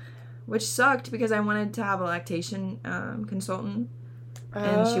off, which sucked because I wanted to have a lactation consultant.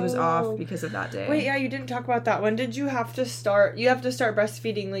 And she was off because of that day. Wait, yeah, you didn't talk about that. When did you have to start? You have to start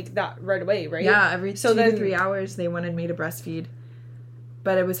breastfeeding, like, that right away, right? Yeah, every 2 to 3 hours they wanted me to breastfeed.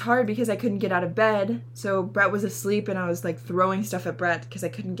 But it was hard because I couldn't get out of bed. So Brett was asleep and I was, like, throwing stuff at Brett because I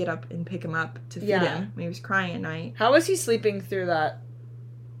couldn't get up and pick him up to feed him when he was crying at night. How was he sleeping through that?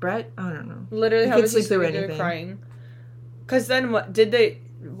 Brett? I don't know. Literally, how was he sleeping through crying? Because then what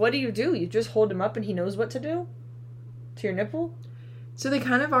do you do? You just hold him up and he knows what to do? To your nipple? So they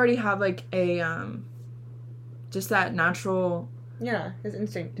kind of already have, like, a, just that natural... Yeah, his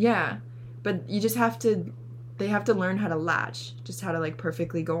instinct. Yeah. But you just have to... They have to learn how to latch. Just how to, like,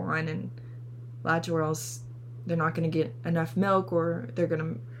 perfectly go on and latch, or else they're not going to get enough milk, or they're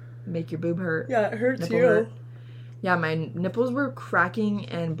going to make your boob hurt. Yeah, it hurts you. Hurt. Yeah, my nipples were cracking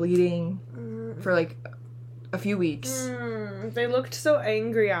and bleeding for, like, a few weeks. They looked so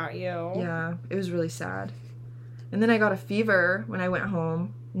angry at you. Yeah, it was really sad. And then I got a fever when I went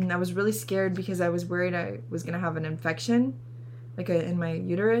home, and I was really scared because I was worried I was going to have an infection, like, in my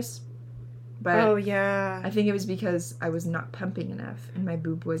uterus. But oh, yeah. I think it was because I was not pumping enough, and my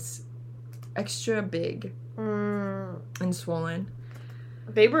boob was extra big and swollen.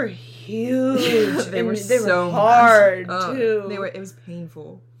 They were huge. They were hard, too. It was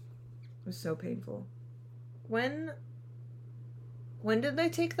painful. It was so painful. When did they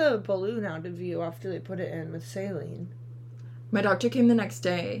take the balloon out of you after they put it in with saline? My doctor came the next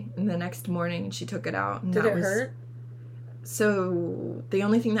day, and the next morning she took it out. And did it hurt? So, the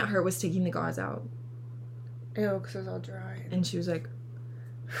only thing that hurt was taking the gauze out. Ew, because it was all dry. And she was like,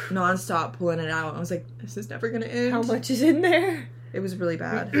 non-stop pulling it out. I was like, this is never going to end. How much is in there? It was really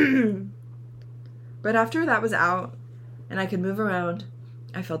bad. But after that was out, and I could move around,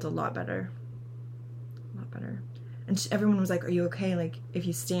 I felt a lot better. A lot better. And everyone was like, are you okay? Like, if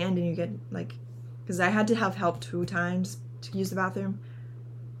you stand and you get, like... Because I had to have help 2 times to use the bathroom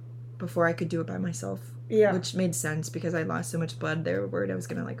before I could do it by myself. Yeah. Which made sense because I lost so much blood. They were worried I was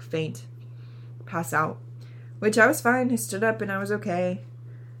going to, like, faint. Pass out. Which I was fine. I stood up and I was okay.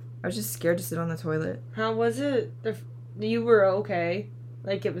 I was just scared to sit on the toilet. How was it? You were okay?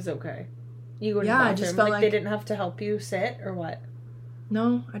 Like, it was okay? You go to the bathroom? I just felt like they didn't have to help you sit, or what?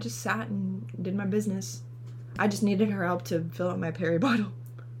 No, I just sat and did my business. I just needed her help to fill up my Perry bottle.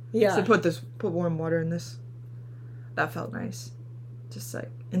 Yeah. So put warm water in this. That felt nice. Just like,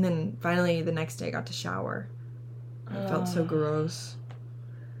 and then finally the next day I got to shower. It felt so gross.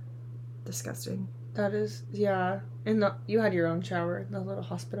 Disgusting. That is, yeah. And you had your own shower in the little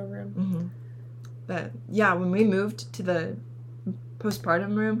hospital room. Mm-hmm. But yeah, when we moved to the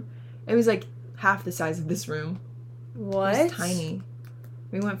postpartum room, it was like half the size of this room. What? It was tiny.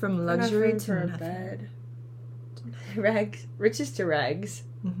 We went from luxury to a bed. Rags. Riches to rags.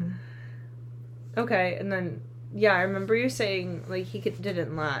 Mm-hmm. Okay, and then, yeah, I remember you saying, like, he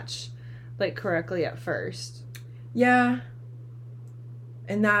didn't latch, like, correctly at first. Yeah.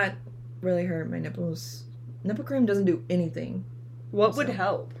 And that really hurt my nipples. Nipple cream doesn't do anything. What would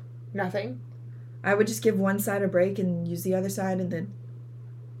help? Nothing? I would just give one side a break and use the other side, and then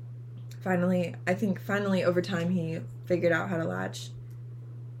finally over time he figured out how to latch.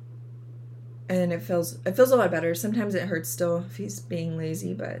 And it feels a lot better. Sometimes it hurts still if he's being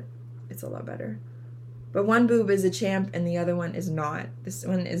lazy, but it's a lot better. But one boob is a champ and the other one is not. This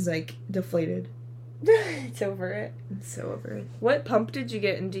one is like deflated. It's over it. It's so over it. What pump did you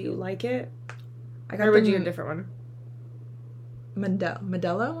get and do you like it? Or would you get a different one?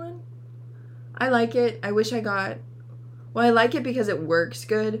 Medela one? I like it. I wish I got... Well, I like it because it works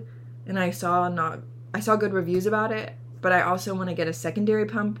good. And I saw good reviews about it. But I also want to get a secondary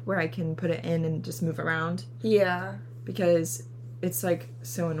pump where I can put it in and just move around. Yeah. Because it's, like,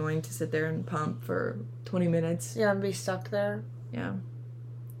 so annoying to sit there and pump for 20 minutes. Yeah, and be stuck there. Yeah.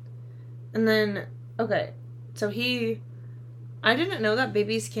 And then, okay, so I didn't know that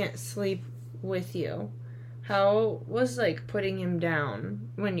babies can't sleep with you. How was, like, putting him down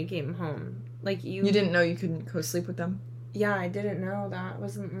when you came home? Like, you didn't know you couldn't co-sleep with them? Yeah, I didn't know that.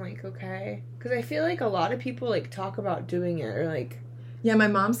 Wasn't, like, okay. Because I feel like a lot of people, like, talk about doing it, or, like... Yeah, my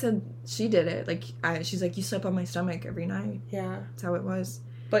mom said she did it. Like, she's like, you slept on my stomach every night. Yeah. That's how it was.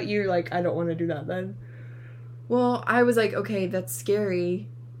 But you're like, I don't want to do that then. Well, I was like, okay, that's scary.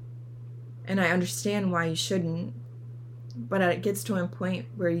 And I understand why you shouldn't. But it gets to a point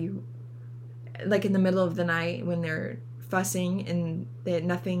where you... Like, in the middle of the night, when they're fussing and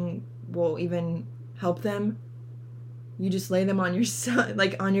nothing will even help them... You just lay them on your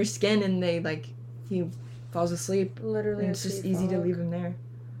on your skin, and he falls asleep. Literally, and it's just easy to leave him there.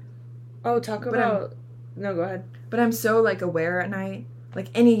 Oh, no, go ahead. But I'm so like aware at night. Like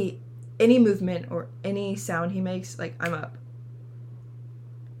any movement or any sound he makes, like I'm up.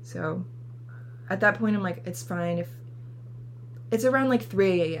 So, at that point, I'm like, it's fine if it's around like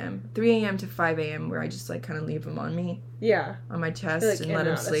 3 a.m. to 5 a.m. where I just like kind of leave him on me. Yeah. On my chest and let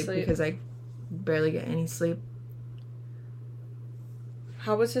him sleep because I barely get any sleep.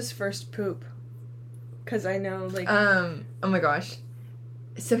 How was his first poop? Because I know, like... Oh my gosh.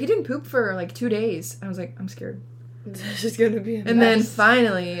 So he didn't poop for, like, 2 days. I was like, I'm scared. This is gonna be a And then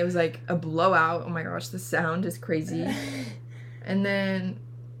finally, it was, like, a blowout. Oh my gosh, the sound is crazy. And then...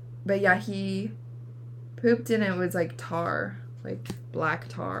 But yeah, he pooped and it was, like, tar. Like, black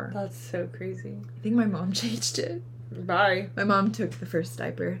tar. That's so crazy. I think my mom changed it. Bye. My mom took the first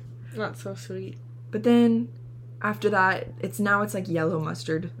diaper. That's so sweet. But then... After that, it's like yellow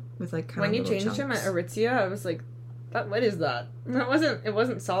mustard with like kind of little chunks. When you changed him at Aritzia, I was like, what is that? It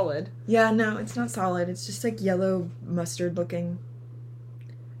wasn't solid. Yeah, no, it's not solid. It's just like yellow mustard looking.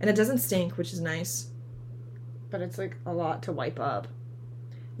 And it doesn't stink, which is nice. But it's like a lot to wipe up.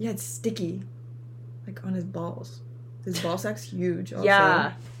 Yeah, it's sticky. Like on his balls. His ball sack's huge also.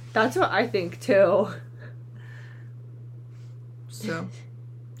 Yeah, that's what I think too. So.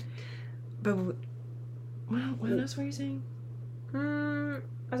 But... What else were you saying? I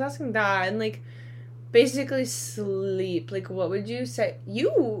was asking that, and, like, basically sleep. Like, what would you say?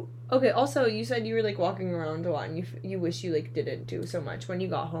 Okay, also, you said you were, like, walking around a lot, and you wish you, like, didn't do so much when you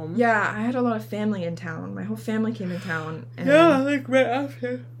got home. Yeah, I had a lot of family in town. My whole family came in town. And, yeah, like, right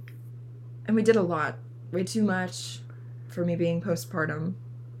after. And we did a lot. Way too much for me being postpartum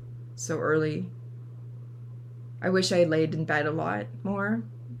so early. I wish I had laid in bed a lot more.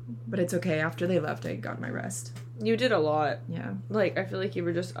 But it's okay. After they left, I got my rest. You did a lot. Yeah. Like, I feel like you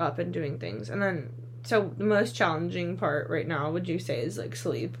were just up and doing things. And then, so the most challenging part right now, would you say, is, like,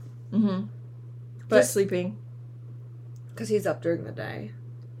 sleep? Mm-hmm. But just sleeping. Because he's up during the day.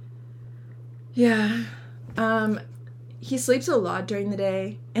 Yeah. He sleeps a lot during the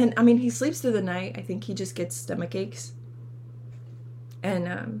day. And, I mean, he sleeps through the night. I think he just gets stomach aches.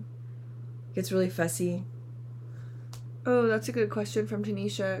 And, gets really fussy. Oh, that's a good question from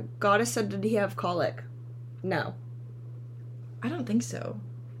Tanisha. Goddess said, did he have colic? No. I don't think so.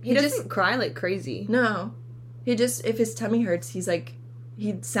 He doesn't cry like crazy. No. He just, if his tummy hurts, he's like,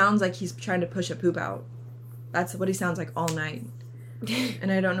 he sounds like he's trying to push a poop out. That's what he sounds like all night.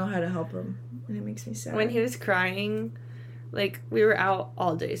 And I don't know how to help him. And it makes me sad. When he was crying, like, we were out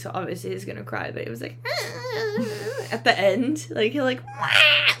all day, so obviously he's gonna cry, but it was like, at the end, like, he like,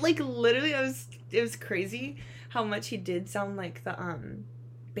 like, literally, it was crazy how much he did sound like the,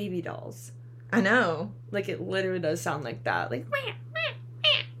 baby dolls. I know. Like, it literally does sound like that. Like,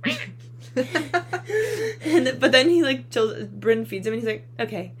 but then he, like, Brynn feeds him, and he's like,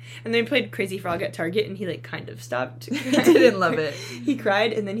 okay. And then he played Crazy Frog at Target, and he, like, kind of stopped. He didn't love it. He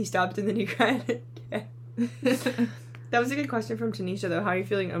cried, and then he stopped, and then he cried again. That was a good question from Tanisha, though. How are you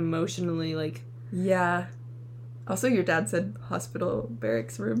feeling emotionally, like... Yeah. Also, your dad said hospital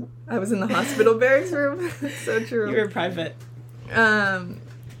barracks room. I was in the hospital barracks room. So true. You were private.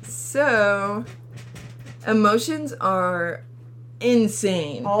 So, emotions are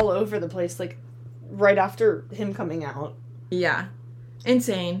insane. All over the place, like, right after him coming out. Yeah.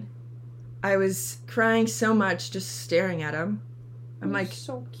 Insane. I was crying so much just staring at him. I'm like...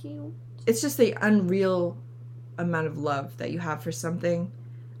 so cute. It's just the unreal amount of love that you have for something.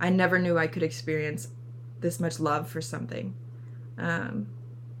 I never knew I could experience this much love for something. And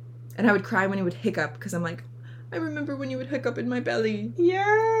I would cry when he would hiccup, because I'm like, I remember when you would hiccup in my belly.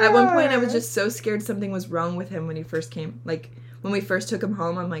 Yeah. At one point, I was just so scared something was wrong with him when he first came. Like, when we first took him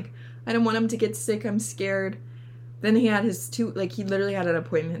home, I'm like, I don't want him to get sick. I'm scared. Then he had he literally had an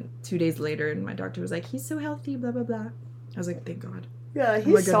appointment 2 days later, and my doctor was like, he's so healthy, blah, blah, blah. I was like, thank God. Yeah,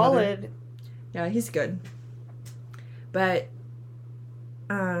 he's solid. Mother. Yeah, he's good. But,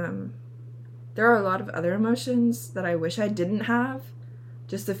 there are a lot of other emotions that I wish I didn't have.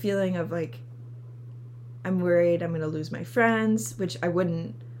 Just the feeling of, like, I'm worried I'm going to lose my friends, which I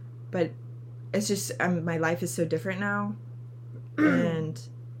wouldn't, but it's just, my life is so different now, and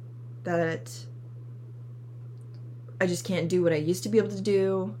that I just can't do what I used to be able to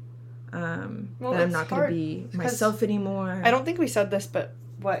do, that I'm not going to be myself anymore. I don't think we said this, but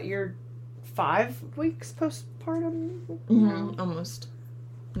you're 5 weeks postpartum? Mm-hmm, almost.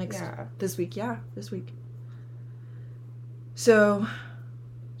 This week. So,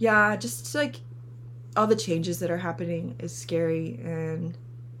 yeah, just, like, all the changes that are happening is scary, and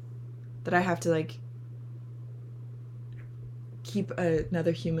that I have to, like, keep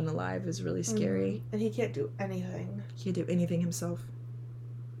another human alive is really scary. And he can't do anything. He can't do anything himself.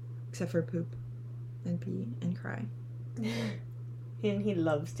 Except for poop and pee and cry. And he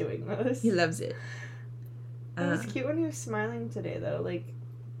loves doing those. He loves it. It was cute when he was smiling today, though. Like,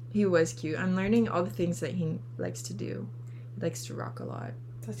 he was cute. I'm learning all the things that he likes to do. He likes to rock a lot.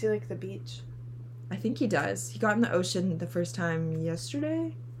 Does he like the beach? I think he does. He got in the ocean the first time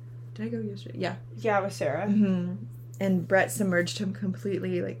yesterday. Did I go yesterday? Yeah. Yeah, with Sarah. Mm-hmm. And Brett submerged him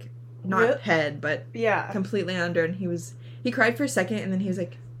completely, like, not head, but completely under. And he cried for a second, and then he was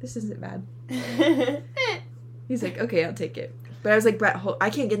like, this isn't bad. He's like, okay, I'll take it. But I was like, Brett, I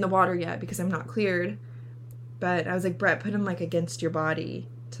can't get in the water yet because I'm not cleared. But I was like, Brett, put him, like, against your body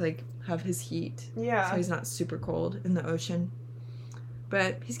to, like, have his heat. Yeah. So he's not super cold in the ocean.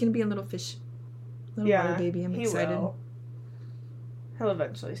 But he's going to be a little fish. Little water baby. I'm excited. Will. He'll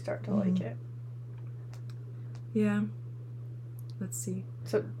eventually start to like it. Yeah. Let's see.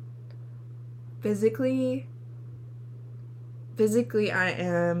 So, physically, I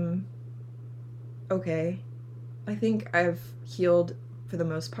am okay. I think I've healed for the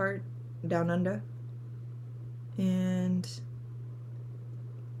most part down under. And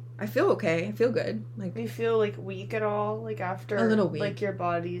I feel okay. I feel good. Like, do you feel, like, weak at all? Like, after a little weak. Like, your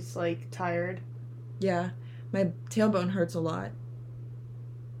body's, like, tired? Yeah. My tailbone hurts a lot.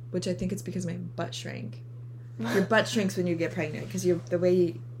 Which I think it's because my butt shrank. Your butt shrinks when you get pregnant because the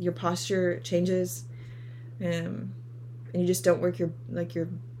way your posture changes, and you just don't work your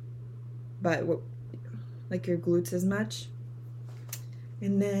butt, like your glutes as much.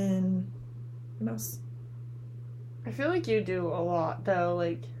 And then what else? I feel like you do a lot though.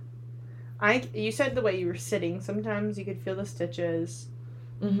 Like, you said the way you were sitting, sometimes you could feel the stitches.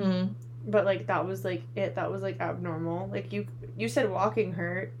 Mm-hmm. But, like, that was, like, it. That was, like, abnormal. Like, you said walking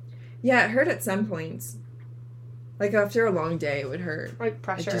hurt. Yeah, it hurt at some points. Like, after a long day, it would hurt. Like,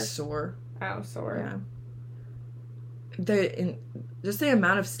 pressure. Like, just sore. Oh, sore. Yeah. Just the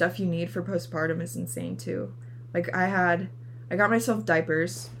amount of stuff you need for postpartum is insane, too. Like, I got myself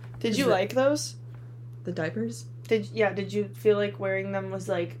diapers. Did you like those? The diapers? Did you feel like wearing them was,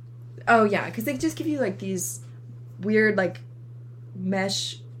 like... Oh, yeah, because they just give you, like, these weird, like,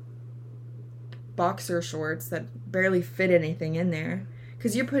 mesh boxer shorts that barely fit anything in there.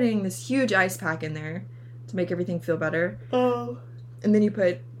 Because you're putting this huge ice pack in there to make everything feel better. Oh. And then you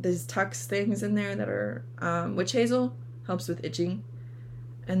put there's Tux things in there that are witch hazel, helps with itching.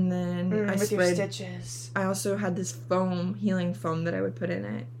 And then with your stitches. I also had this healing foam that I would put in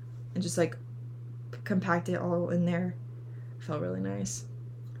it and just like compact it all in there. It felt really nice.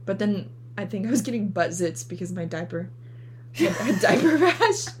 But then I think I was getting butt zits because of my diaper. I had diaper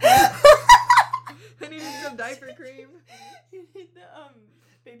rash. I needed some diaper cream. You need the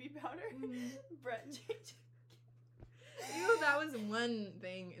baby powder. Brett. Ew, that was one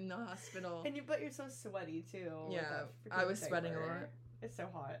thing in the hospital. But you're so sweaty too. Yeah, I was sweating a lot. It's so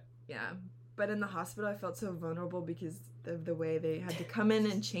hot. Yeah, but in the hospital I felt so vulnerable because of the way they had to come in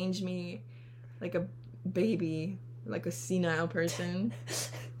and change me like a baby, like a senile person.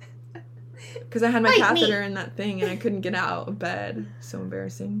 Because I had my catheter in that thing and I couldn't get out of bed. So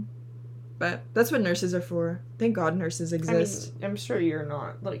embarrassing. But that's what nurses are for. Thank God nurses exist. I mean, I'm sure you're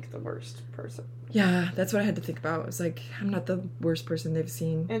not, like, the worst person. Yeah, that's what I had to think about. It was like, I'm not the worst person they've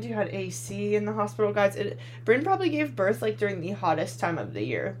seen. And you had AC in the hospital, guys. Brynn probably gave birth, like, during the hottest time of the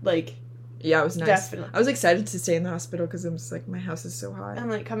year. Like, yeah, it was nice. Definitely. I was excited to stay in the hospital because it was like, my house is so hot. And,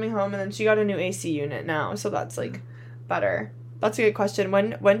 like, coming home, and then she got a new AC unit now, so that's, like, better. That's a good question.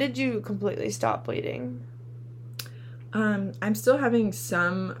 When did you completely stop bleeding? I'm still having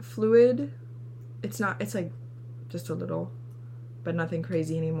some fluid. It's like just a little, but nothing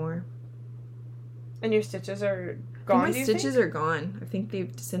crazy anymore. And your stitches are gone? My stitches are gone. I think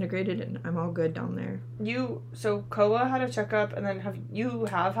they've disintegrated and I'm all good down there. So Koa had a checkup, and then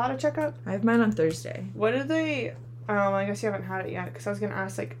have had a checkup? I have mine on Thursday. What did they... I guess you haven't had it yet, because I was going to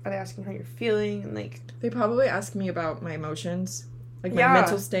ask, like, are they asking how you're feeling, and, like... They probably ask me about my emotions, like, my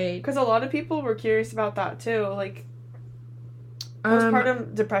mental state. Because a lot of people were curious about that, too, like...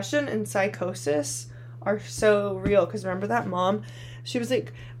 Postpartum depression and psychosis are so real, because remember that mom? She was,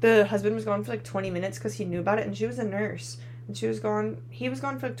 like, the husband was gone for, like, 20 minutes because he knew about it, and she was a nurse, and he was gone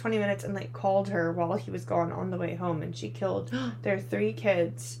for, like, 20 minutes and, like, called her while he was gone on the way home, and she killed their 3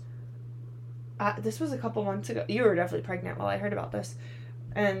 kids. This was a couple months ago. You were definitely pregnant while I heard about this.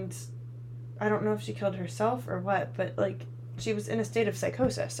 And I don't know if she killed herself or what, but, like, she was in a state of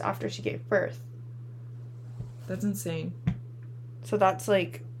psychosis after she gave birth. That's insane. So that's,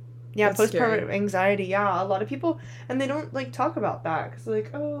 like, yeah, postpartum anxiety. Yeah, a lot of people, and they don't, like, talk about that. Because,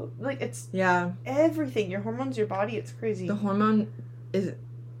 like, oh, like, it's everything. Your hormones, your body, it's crazy. The hormones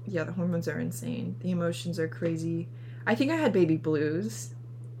are insane. The emotions are crazy. I think I had baby blues.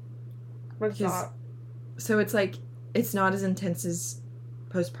 What's that? So it's like, it's not as intense as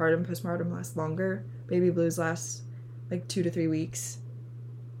postpartum. Postpartum lasts longer. Baby blues last like 2 to 3 weeks.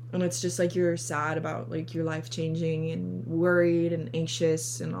 And it's just like you're sad about like your life changing and worried and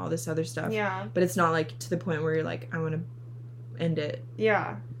anxious and all this other stuff. Yeah. But it's not like to the point where you're like, I want to end it.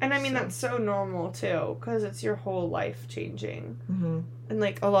 Yeah. And I mean, that's so normal too, because it's your whole life changing. Mm-hmm. And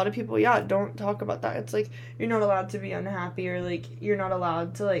like a lot of people, don't talk about that. It's like, you're not allowed to be unhappy, or like, you're not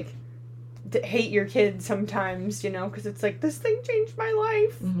allowed to like, hate your kids sometimes, you know, because it's like, this thing changed my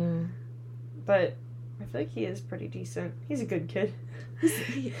life. Mm-hmm. But I feel like he is pretty decent. He's a good kid.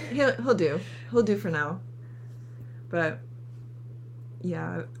 He'll do for now. But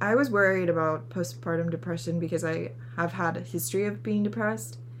yeah, I was worried about postpartum depression because I have had a history of being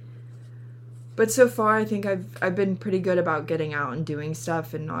depressed. But so far, I think I've been pretty good about getting out and doing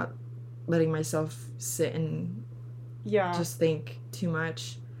stuff and not letting myself sit and just think too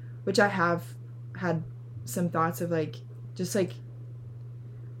much. Which I have had some thoughts of, like, just, like,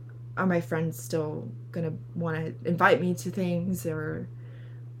 are my friends still gonna want to invite me to things, or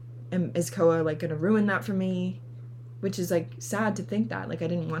is Koa, like, gonna ruin that for me? Which is, like, sad to think that. Like, I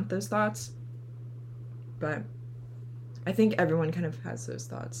didn't want those thoughts. But I think everyone kind of has those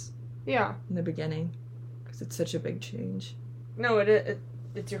thoughts. Yeah. In the beginning. Because it's such a big change. No,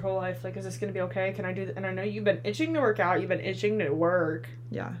 it's your whole life. Like, is this gonna be okay? Can I do that? And I know you've been itching to work out. You've been itching to work.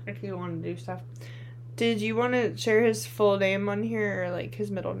 Yeah. If you want to do stuff. Did you want to share his full name on here, or, like, his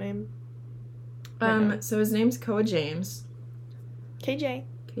middle name? So his name's Koa James. KJ.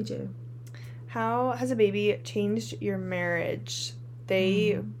 KJ. How has a baby changed your marriage?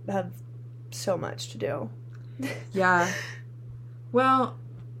 They have so much to do. Yeah. Well,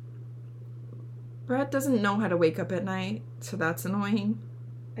 Brett doesn't know how to wake up at night, so that's annoying.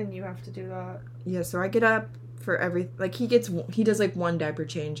 And you have to do that. Yeah, so I get up for he does like one diaper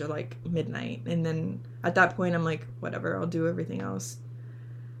change at like midnight, and then at that point I'm like, whatever, I'll do everything else.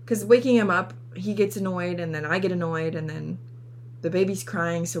 Because waking him up, he gets annoyed, and then I get annoyed, and then the baby's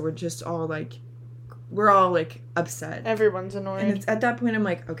crying, so we're all like upset. Everyone's annoyed. And it's at that point I'm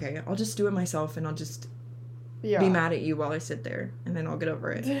like, okay, I'll just do it myself, and I'll just be mad at you while I sit there, and then I'll get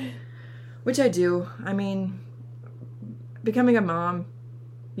over it. Which I do. I mean, becoming a mom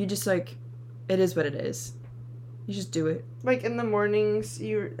You just, like, it is what it is. You just do it. Like, in the mornings,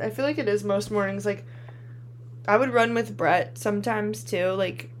 I feel like it is most mornings, like, I would run with Brett sometimes, too,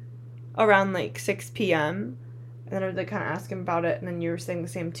 like, around, like, 6 p.m., and then I would, like, kind of ask him about it, and then you were saying the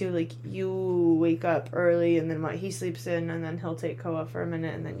same, too, like, you wake up early, and then he sleeps in, and then he'll take Koa for a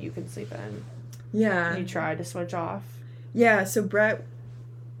minute, and then you can sleep in. Yeah. And you try to switch off. Yeah, so Brett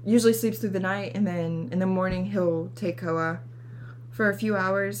usually sleeps through the night, and then in the morning he'll take Koa for a few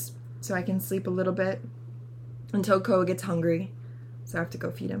hours so I can sleep a little bit until Koa gets hungry, so I have to go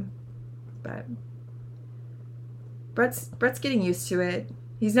feed him. But Brett's getting used to it.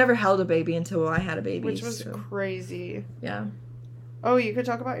 He's never held a baby until I had a baby. Which was crazy. Yeah. Oh, you could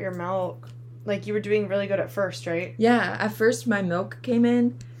talk about your milk. Like, you were doing really good at first, right? Yeah, at first my milk came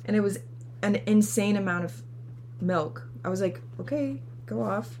in, and it was an insane amount of milk. I was like, okay, go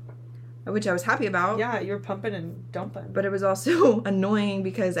off. Which I was happy about. Yeah, you were pumping and dumping. But it was also annoying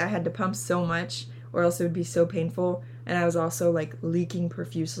because I had to pump so much, or else it would be so painful. And I was also, like, leaking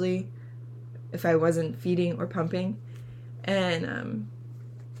profusely if I wasn't feeding or pumping. And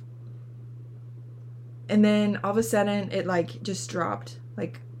then all of a sudden it, like, just dropped.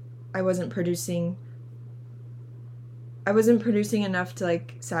 Like, I wasn't producing enough to,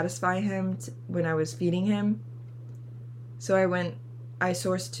 like, satisfy him when I was feeding him. So I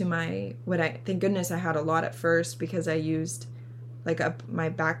sourced to thank goodness I had a lot at first because I used, like, my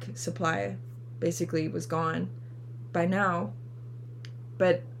back supply basically was gone by now.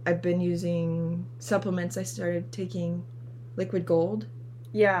 But I've been using supplements. I started taking Liquid Gold.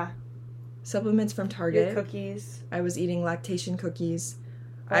 Yeah. Supplements from Target. Your cookies. I was eating lactation cookies.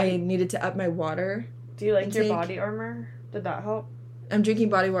 I needed to up my water. Do you like your Body Armor? Did that help? I'm drinking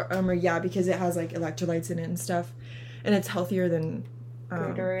Body Armor, yeah, because it has, like, electrolytes in it and stuff. And it's healthier than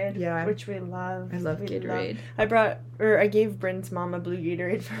Gatorade, yeah, which we love. I love Gatorade. I gave Brynn's mom a blue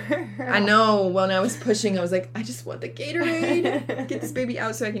Gatorade for her. I know. When I was pushing, I was like, I just want the Gatorade. Get this baby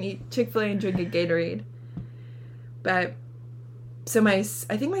out so I can eat Chick-fil-A and drink a Gatorade. But so I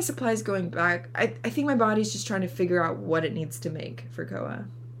think my supply is going back. I think my body's just trying to figure out what it needs to make for Koa.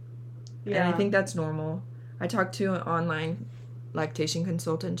 Yeah. And I think that's normal. I talked to an online lactation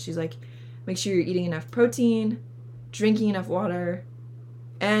consultant. She's like, make sure you're eating enough protein, drinking enough water,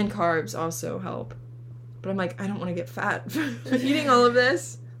 and carbs also help. But I'm like, I don't want to get fat from eating all of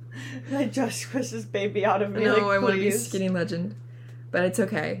this. I just squished this baby out of me. No, like, I want to be a skinny legend. But it's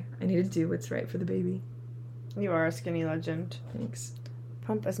okay. I need to do what's right for the baby. You are a skinny legend. Thanks.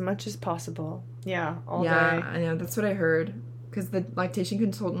 Pump as much as possible. Yeah, all day. Yeah, I know. That's what I heard. Because the lactation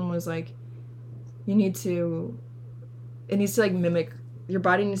consultant was like, it needs to, like, mimic, your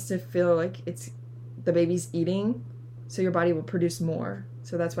body needs to feel like it's, the baby's eating, so your body will produce more.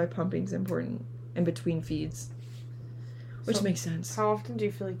 So that's why pumping's important in between feeds. Which makes sense. How often do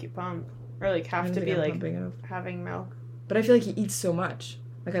you feel like you pump? Or, like, have to be, like, having milk? But I feel like he eats so much.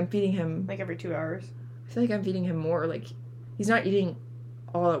 Like, I'm feeding him... Like, every 2 hours? I feel like I'm feeding him more. Like, he's not eating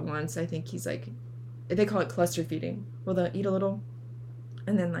all at once. I think he's, like... They call it cluster feeding. Well, they'll eat a little,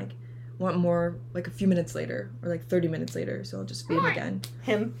 and then, like, want more, like, a few minutes later. Or, like, 30 minutes later. So I'll just feed him again.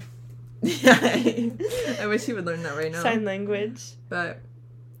 Him. Yeah. I wish he would learn that right now. Sign language. But...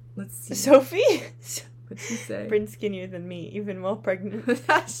 Let's see. Sophie? What'd she say? Brynn's skinnier than me, even while pregnant.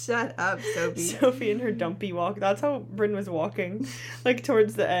 Shut up, Sophie. Sophie and her dumpy walk. That's how Brynn was walking. Like,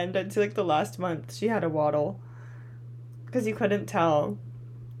 towards the end. I'd say, like, the last month, she had a waddle. Because you couldn't tell.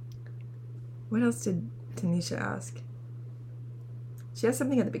 What else did Tanisha ask? She asked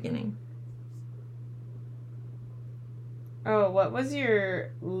something at the beginning. Oh, what was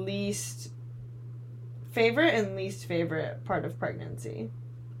your favorite and least favorite part of pregnancy?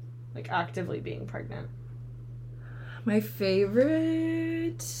 Like, actively being pregnant. My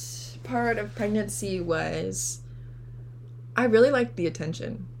favorite part of pregnancy was... I really liked the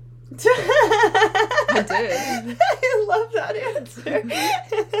attention. I did. I love that answer.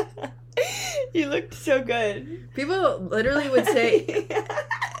 You looked so good. People literally would say...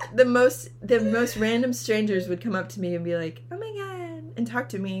 the most random strangers would come up to me and be like, oh my god, and talk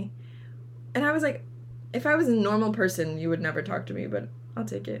to me. And I was like, if I was a normal person, you would never talk to me, but... I'll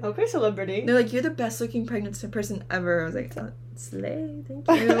take it. Okay, celebrity. They're like, you're the best looking pregnant person ever. I was like, slay, thank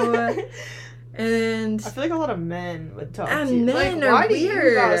you. And I feel like a lot of men would talk to you. Men like, are why weird. Do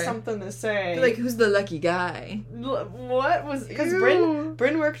you got something to say? They're like, who's the lucky guy? What was... Because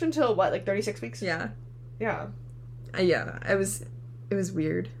Brynn worked until, what, like 36 weeks? Yeah. Yeah. Yeah, it was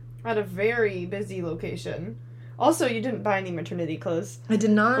weird. At a very busy location. Also, you didn't buy any maternity clothes. I did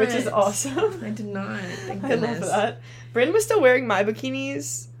not. Which is awesome. I did not. Thank I goodness. love that. Brynn was still wearing my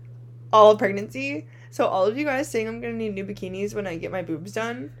bikinis all pregnancy. So all of you guys saying I'm gonna need new bikinis when I get my boobs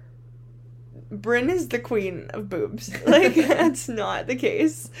done, Brynn is the queen of boobs. Like, that's not the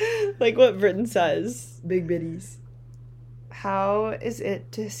case. Like what Brynn says. Big bitties. How is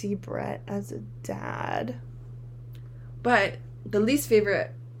it to see Brett as a dad? But the least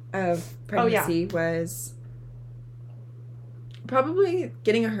favorite of pregnancy was probably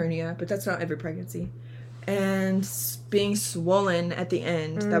getting a hernia, but that's not every pregnancy. And being swollen at the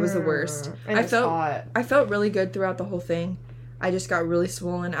end. That was the worst. And I felt really good throughout the whole thing. I just got really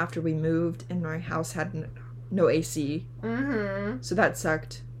swollen after we moved, and my house had no AC. Mm-hmm. So that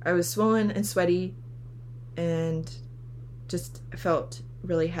sucked. I was swollen and sweaty, and just felt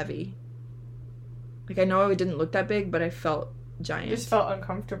really heavy. Like, I know I didn't look that big, but I felt giant. Just felt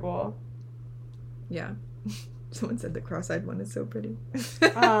uncomfortable. Yeah. Someone said the cross-eyed one is so pretty.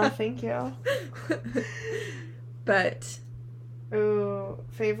 Thank you. But... Ooh,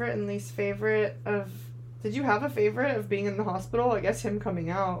 favorite and least favorite of... Did you have a favorite of being in the hospital? I guess him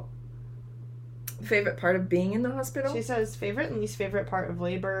coming out. Favorite part of being in the hospital? She says favorite and least favorite part of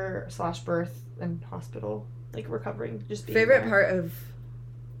labor / birth and hospital. Like, recovering. Just being favorite there. part of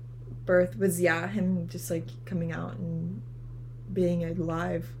birth was, him just, like, coming out and being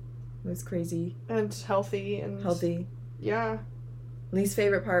alive. It was crazy. And healthy. Yeah. Least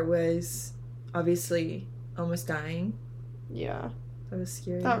favorite part was, obviously, almost dying. Yeah. That was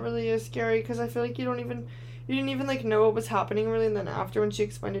scary. That really is scary, because I feel like you didn't even, like, know what was happening, really, and then after, when she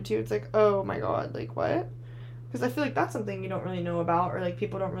explained it to you, it's like, oh my god, like, what? Because I feel like that's something you don't really know about, or, like,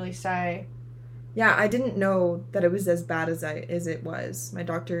 people don't really say. Yeah, I didn't know that it was as bad as it was. My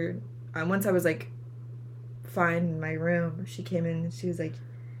doctor, once I was, like, fine in my room, she came in and she's like,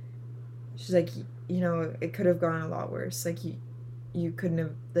 you know, it could have gone a lot worse. Like, you couldn't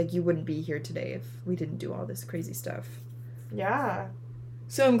have, like, you wouldn't be here today if we didn't do all this crazy stuff. Yeah.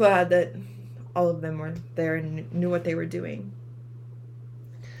 So I'm glad that all of them were there and knew what they were doing.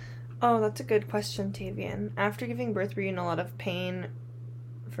 Oh, that's a good question, Tavian. After giving birth, were you in a lot of pain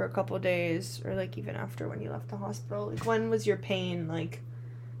for a couple days, or, like, even after when you left the hospital? Like, when was your pain, like,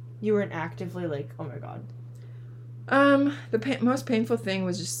 you weren't actively, like, oh my god? The most painful thing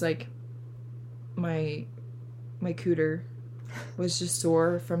was just, like, my cooter was just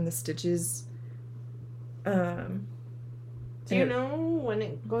sore from the stitches. Do you know when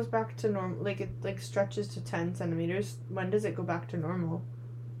it goes back to normal? Like, it, like, stretches to 10 centimeters. When does it go back to normal?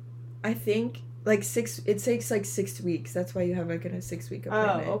 I think, like, it takes, like, 6 weeks. That's why you have, like, a 6-week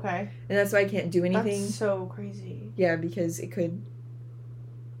appointment. Oh, okay. And that's why I can't do anything. That's so crazy. Yeah, because it could,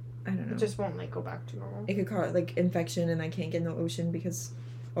 I don't know. It just won't, like, go back to normal. It could cause, like, infection, and I can't get in the ocean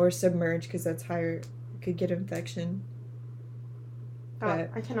or submerge, because that's higher. It could get infection. But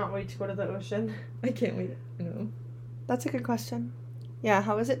I cannot wait to go to the ocean. I can't wait. No. That's a good question. Yeah,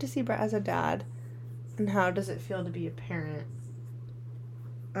 how is it to see Brett as a dad? And how does it feel to be a parent?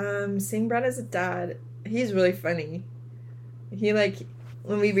 Seeing Brett as a dad, he's really funny. He, like,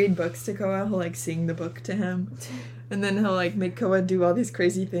 when we read books to Koa, he'll, like, sing the book to him. And then he'll, like, make Koa do all these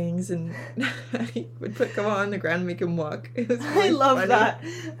crazy things, and he would put Koa on the ground and make him walk. It was really I love funny. that.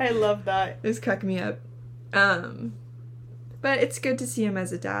 I love that. It was cracking me up. But it's good to see him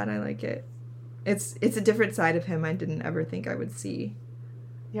as a dad. I like it. It's a different side of him I didn't ever think I would see.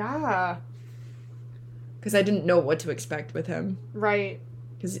 Yeah. Because I didn't know what to expect with him. Right.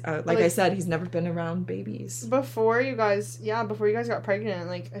 Because, like I said, he's never been around babies. Before you guys got pregnant,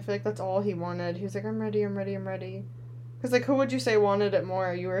 like, I feel like that's all he wanted. He was like, I'm ready. Because, like, who would you say wanted it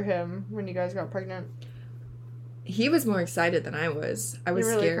more, you or him, when you guys got pregnant? He was more excited than I was. I was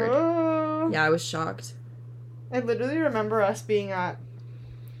scared. Like, oh. Yeah, I was shocked. I literally remember us being at,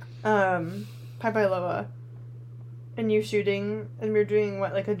 Paipailoa, and you shooting, and we were doing,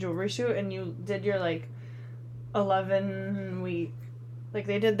 like, a jewelry shoot, and you did your, like, 11-week, like,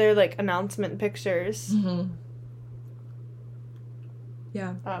 they did their, like, announcement pictures. Mm-hmm.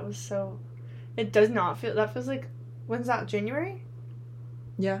 Yeah. That was so, it does not feel, that feels like, when's that, January?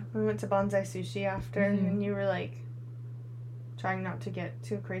 Yeah. We went to Bonsai Sushi after, Mm-hmm. and you were, like, trying not to get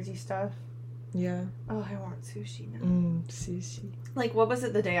too crazy stuff. Yeah. Oh, I want sushi now. Sushi. Like, what was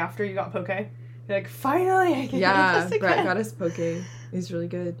it the day after you got poke? You're like, finally, I can yeah, eat this Brett again. got us poke. It was really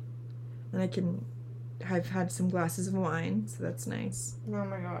good. And I've had some glasses of wine, so that's nice. Oh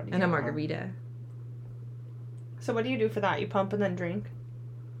my god. And a margarita. So what do you do for that? You pump and then drink?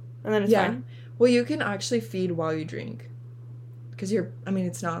 And then it's fine? Well, you can actually feed while you drink. Because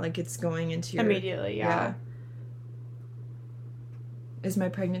it's not like it's going into your... Immediately, yeah. Is my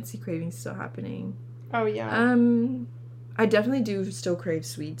pregnancy craving still happening? Oh, yeah. I definitely do still crave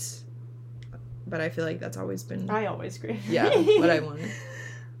sweets. But I feel like that's always been... I always crave. Yeah, what I want.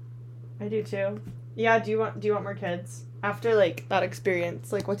 I do too. Yeah, do you want more kids? After, like, that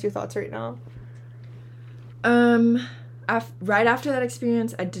experience, like, what's your thoughts right now? Right after that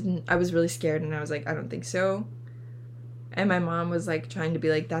experience, I was really scared, and I was like, I don't think so. And my mom was, like, trying to be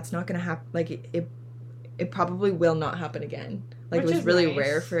like, that's not gonna happen, like, it probably will not happen again. Like, Which it was is really nice.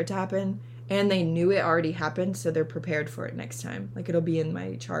 rare for it to happen, and they knew it already happened, so they're prepared for it next time. Like, it'll be in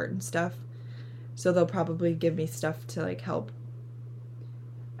my chart and stuff, so they'll probably give me stuff to, like, help.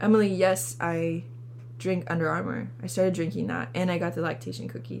 Emily, yes, I drink Under Armour. I started drinking that, and I got the lactation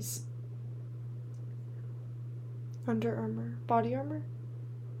cookies. Under Armour. Body Armor?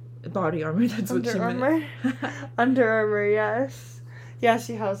 Body Armor, that's what she meant. Under Armour? Under Armour, yes. Yeah,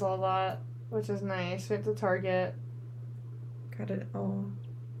 she has all that, which is nice. Went to Target. Got it all.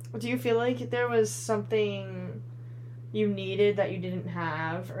 Do you feel like there was something you needed that you didn't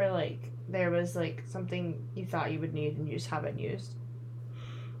have? Or, like, there was, like, something you thought you would need and you just haven't used?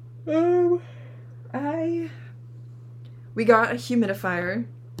 We got a humidifier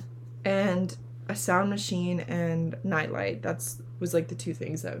and a sound machine and nightlight. Was like the two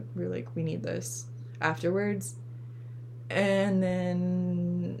things that we were like, we need this afterwards. And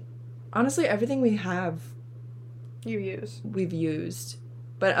then honestly, everything we have we've used,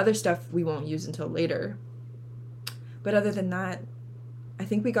 but other stuff we won't use until later. But other than that, I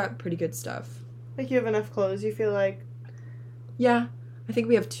think we got pretty good stuff. Like, you have enough clothes, you feel like? Yeah, I think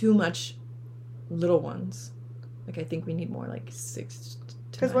we have too much little ones. Like, I think we need more, like 6 to 9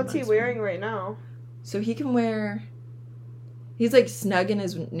 Because what's he wearing right now? So he's like snug in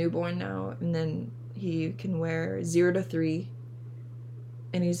his newborn now, and then he can wear 0 to 3,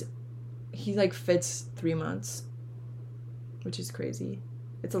 and he like fits 3 months, which is crazy.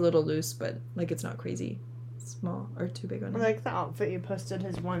 It's a little loose, but like it's not crazy small or too big on him. Like the outfit you posted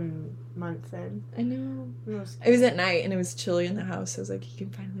his 1 month in. I know. It was at night and it was chilly in the house. So I was like, you can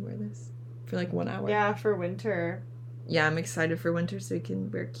finally wear this for like 1 hour. Yeah, for winter. Yeah, I'm excited for winter so he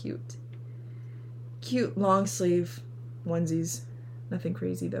can wear cute long sleeve onesies. Nothing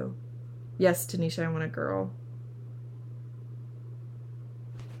crazy though. Yes, Tanisha, I want a girl.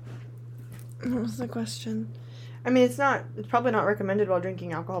 What was the question? I mean, it's probably not recommended while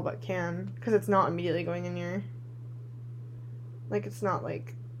drinking alcohol, but can, because it's not immediately going in your, like, it's not,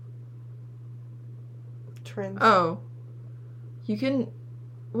 like, trend. Oh. You can,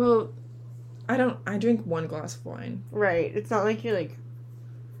 well, I drink 1 glass of wine. Right. It's not like you're, like,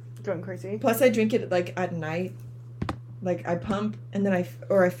 going crazy. Plus, I drink it, like, at night. Like, I pump, and then I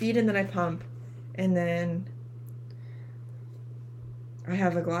feed, and then I pump, and then I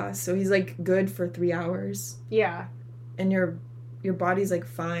have a glass. So he's, like, good for 3 hours. Yeah. And your body's, like,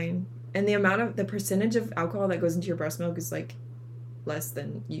 fine. And the percentage of alcohol that goes into your breast milk is, like, less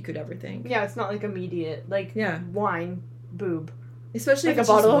than you could ever think. Yeah, it's not, like, immediate. Like, yeah. Wine, boob. Especially like if it's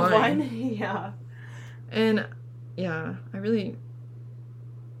a bottle of wine. Yeah. And, yeah, I really...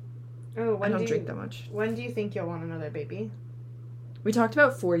 Oh, I don't drink that much. When do you think you'll want another baby? We talked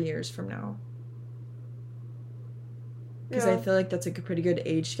about 4 years from now. Because I feel like that's like a pretty good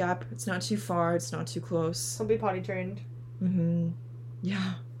age gap. It's not too far. It's not too close. He'll be potty trained. Mm-hmm.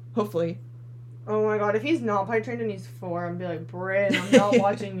 Yeah. Hopefully. Oh my god, if he's not potty trained and he's 4, I'd be like, Brynn, I'm not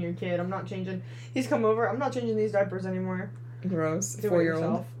watching your kid. I'm not changing. He's come over. I'm not changing these diapers anymore. Gross. Do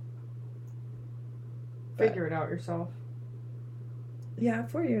 4-year-old. Figure it out yourself. Yeah,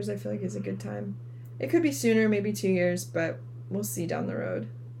 4 years I feel like is a good time. It could be sooner, maybe 2 years, but we'll see down the road.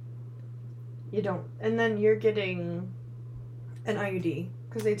 You don't. And then you're getting an IUD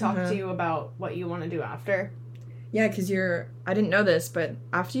because they talk to you about what you want to do after. Yeah, because I didn't know this, but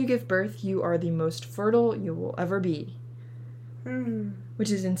after you give birth, you are the most fertile you will ever be. Which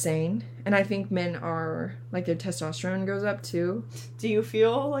is insane. And I think men are, like, their testosterone goes up too. Do you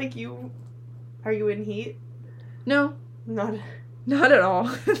feel like are you in heat? No. Not at all.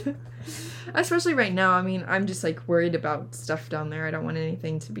 Especially right now. I mean, I'm just, like, worried about stuff down there. I don't want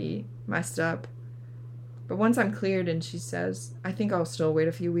anything to be messed up. But once I'm cleared and she says, I think I'll still wait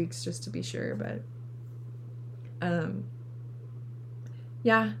a few weeks just to be sure, but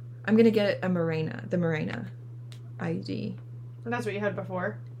yeah, I'm gonna get the Mirena IUD. And that's what you had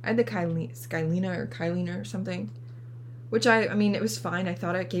before? I had the Skylina or something, which I mean, it was fine. I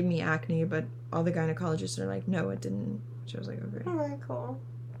thought it gave me acne, but all the gynecologists are like, no, it didn't. So I was like, okay. Oh, cool.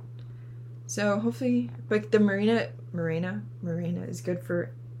 So hopefully, but the Mirena is good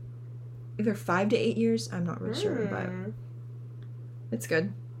for either 5 to 8 years. I'm not really sure, but it's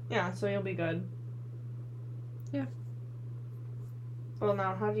good. Yeah, so you'll be good. Yeah. Well,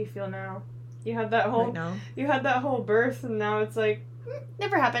 now, how do you feel now? You had that whole birth, and now it's like,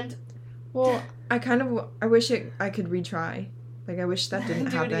 never happened. Well, I wish I could retry. Like, I wish that didn't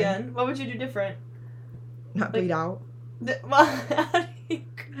happen. Do it again. What would you do different? not bleed out. Well, how do you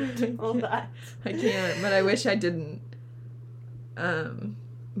control that? I can't, but I wish I didn't.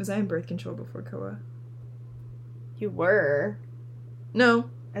 Was I in birth control before Koa? You were. No.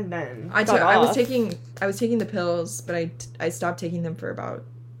 And then I was taking the pills, but I stopped taking them for about,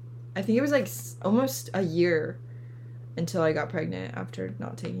 I think it was like almost a year until I got pregnant after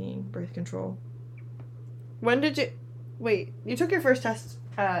not taking birth control. When did you... Wait, you took your first test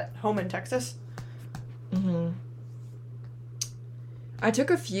at home in Texas? Mm-hmm. I took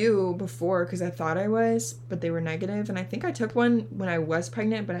a few before because I thought I was, but they were negative. And I think I took one when I was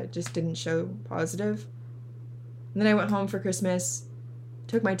pregnant, but it just didn't show positive. And then I went home for Christmas,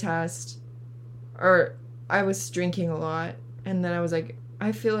 took my test, or I was drinking a lot. And then I was like,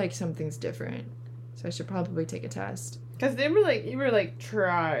 I feel like something's different. So I should probably take a test. Because they were like, you were like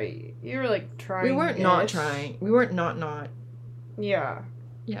trying. We weren't not trying. We weren't not. Yeah.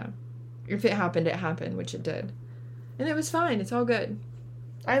 Yeah. If it happened, which it did. And it was fine. It's all good.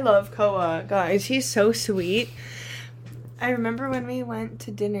 I love Koa. Guys, he's so sweet. I remember when we went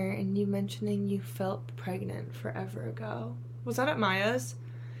to dinner and you mentioning you felt pregnant forever ago. Was that at Maya's?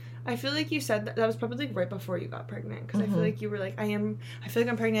 I feel like you said that was probably like right before you got pregnant. Because I feel like you were like, I feel like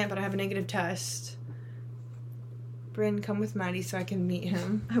I'm pregnant, but I have a negative test. Brynn, come with Maddie so I can meet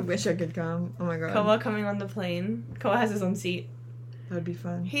him. I wish I could come. Oh my god. Koa coming on the plane. Koa has his own seat. That would be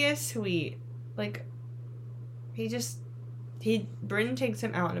fun. He is sweet. Like, Brynn takes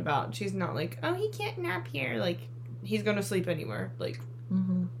him out and about. She's not like, oh, he can't nap here. Like, he's gonna sleep anywhere. Like,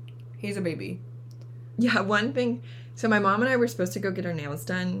 he's a baby. Yeah, one thing. So my mom and I were supposed to go get our nails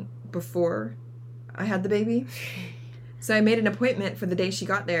done before I had the baby. So I made an appointment for the day she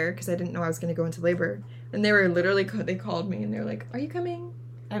got there because I didn't know I was going to go into labor. And they were literally, they called me and they're like, are you coming?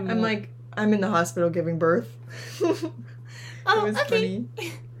 I'm like, I'm in the hospital giving birth. It was funny.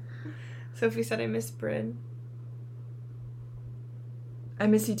 Sophie said I miss Brynn. I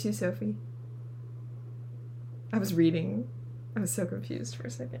miss you too, Sophie. I was reading. I was so confused for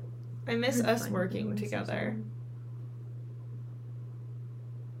a second. I miss us working together.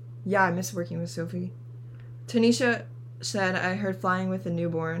 Yeah, I miss working with Sophie. Tanisha said, I heard flying with a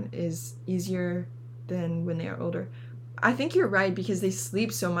newborn is easier than when they are older. I think you're right because they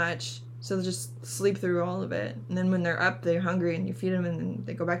sleep so much. So they'll just sleep through all of it. And then when they're up, they're hungry and you feed them and then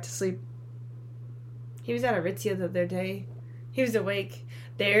they go back to sleep. He was at Aritzia the other day. He was awake.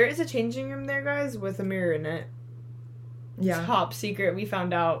 There is a changing room there, guys, with a mirror in it. Yeah. Top secret. We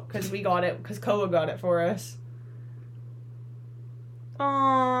found out because we got it, because Koa got it for us.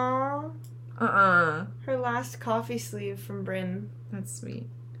 Aww. Her last coffee sleeve from Brynn. That's sweet.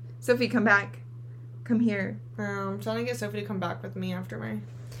 Sophie, come back. Come here. I'm trying to get Sophie to come back with me after my...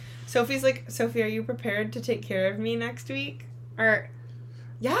 Sophie's like, Sophie, are you prepared to take care of me next week? Or,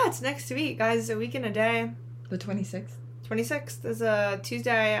 yeah, it's next week, guys. It's a week and a day. The 26th? 26th is a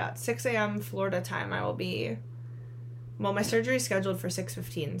Tuesday at 6 a.m. Florida time. I will be... Well, my surgery is scheduled for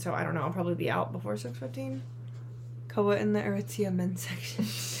 6:15, so I don't know. I'll probably be out before 6:15. Koa in the Aritzia men's section.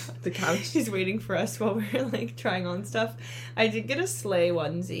 The couch. He's waiting for us while we're, like, trying on stuff. I did get a sleigh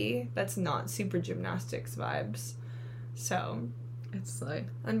onesie. That's not super gymnastics vibes. So... It's sleigh.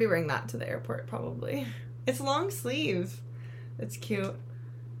 I'm going to be wearing that to the airport, probably. It's long sleeve. It's cute.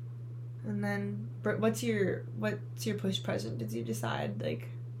 And then, what's your push present? Did you decide, like...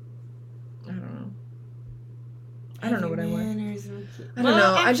 I don't know. I don't know what I want. I don't Well,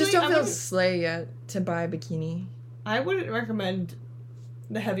 know. actually, I just don't feel slay yet to buy a bikini. I wouldn't recommend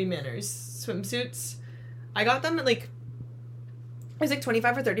the Heavy Manners swimsuits. I got them at, like... It was, like,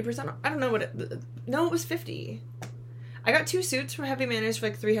 25 or 30%. I don't know what it... No, it was 50. I got 2 suits from Heavy Manners for,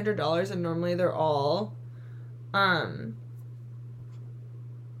 like, $300, and normally they're all, $300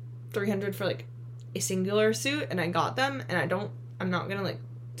 for, like, a singular suit, and I got them, and I'm not gonna, like,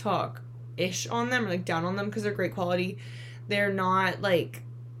 talk-ish on them, or, like, down on them, because they're great quality. They're not, like,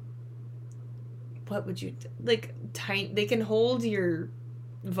 what would you, like, tight, they can hold your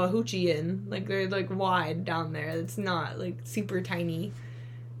vahuchi in, like, they're, like, wide down there. It's not, like, super tiny,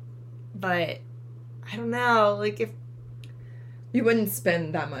 but, I don't know, like, if you wouldn't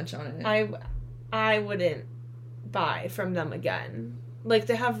spend that much on it. I wouldn't buy from them again. Like,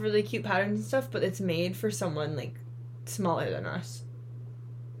 they have really cute patterns and stuff, but it's made for someone, like, smaller than us.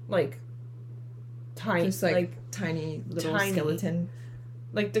 Like, tiny. Just, like tiny little skeleton.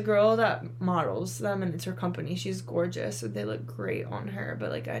 Like, the girl that models them, and it's her company, she's gorgeous, and they look great on her,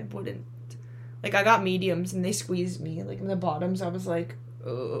 but, like, I wouldn't... Like, I got mediums, and they squeezed me. Like, in the bottoms, I was like...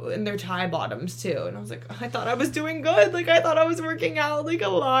 Ooh, and they're tie bottoms too, and I was like, I thought I was doing good, like I thought I was working out like a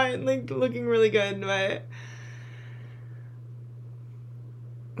lot and like looking really good, but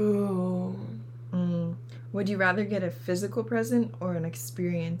Would you rather get a physical present or an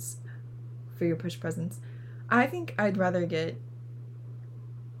experience for your push presents? I think I'd rather get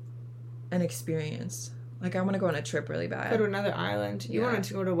an experience. Like, I want to go on a trip really bad. Go to another island. You wanted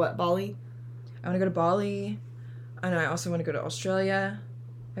to go to what, Bali? I want to go to Bali, and I also want to go to Australia.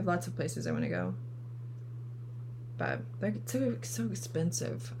 I have lots of places I want to go. But they're so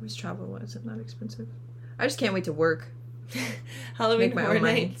expensive. I always travel wasn't that expensive. I just can't wait to work. Halloween Horror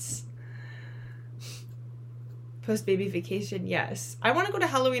Nights. Post-baby vacation, yes. I want to go to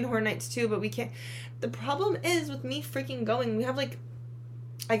Halloween Horror Nights too, but we can't. The problem is with me freaking going, we have like,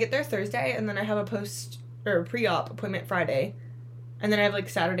 I get there Thursday, and then I have a pre-op appointment Friday, and then I have like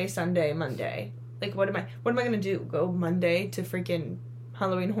Saturday, Sunday, Monday. Like, what am I gonna do? Go Monday to freaking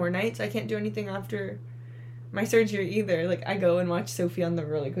Halloween Horror Nights? I can't do anything after my surgery either. Like, I go and watch Sophie on the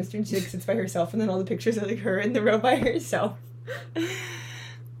roller coaster, and she like sits by herself, and then all the pictures are like her in the row by herself.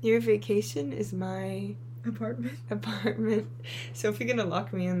 Your vacation is my apartment. Sophie gonna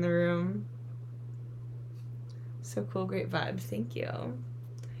lock me in the room. So cool, great vibes. Thank you.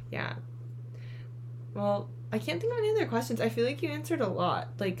 Yeah. Well, I can't think of any other questions. I feel like you answered a lot.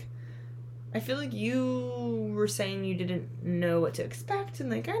 Like, I feel like you were saying you didn't know what to expect, and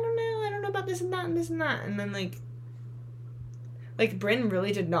like, I don't know about this and that and this and that, and then like Brynn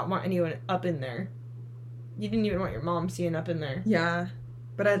really did not want anyone up in there. You didn't even want your mom seeing up in there. Yeah,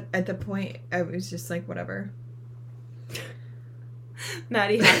 but at the point, I was just like, whatever.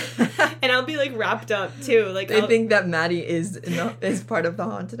 Maddie and I'll be like wrapped up too. Like, I think that Maddie is part of the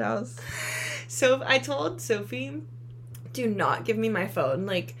haunted house. So I told Sophie, do not give me my phone.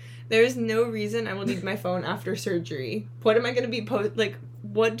 Like, there's no reason I will need my phone after surgery. What am I going to be like,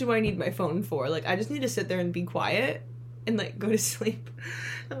 what do I need my phone for? Like, I just need to sit there and be quiet and like go to sleep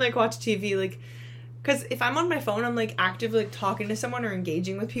and like watch TV. Like, because if I'm on my phone, I'm like actively like talking to someone or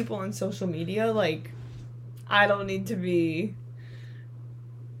engaging with people on social media. Like, I don't need to be.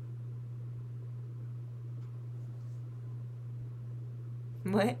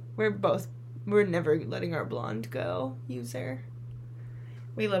 What? We're never letting our blonde go, user.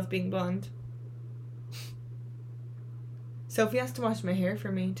 We love being blonde. Sophie has to wash my hair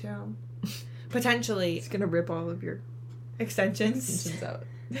for me, too. Potentially. It's gonna rip all of your extensions out.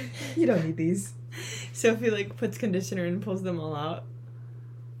 You don't need these. Sophie, like, puts conditioner and pulls them all out.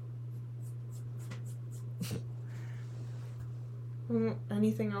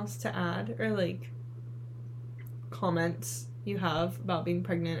 Anything else to add? Or, like, comments you have about being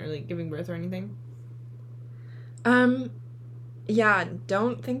pregnant or like giving birth or anything? Yeah,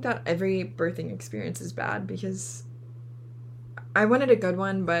 don't think that every birthing experience is bad, because I wanted a good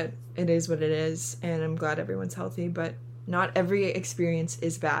one, but it is what it is, and I'm glad everyone's healthy, but not every experience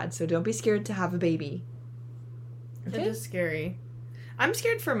is bad, so don't be scared to have a baby. Okay? It is scary. I'm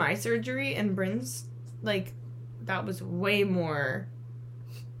scared for my surgery, and Brynn's, like, that was way more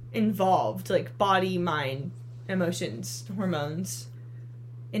involved, like body, mind, emotions, hormones,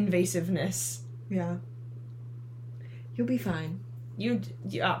 invasiveness. Yeah. You'll be fine.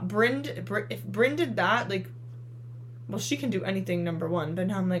 Brynn, if Brynn did that, like, well, she can do anything, number one, but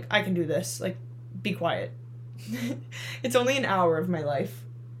now I'm like, I can do this. Like, be quiet. It's only an hour of my life.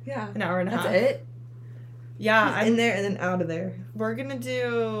 Yeah. An hour and a half. That's it? Yeah. I'm in there and then out of there.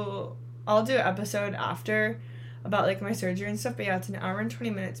 I'll do an episode after about, like, my surgery and stuff, but yeah, it's an hour and 20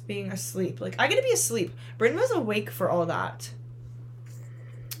 minutes being asleep. Like, I get to be asleep. Brynn was awake for all that.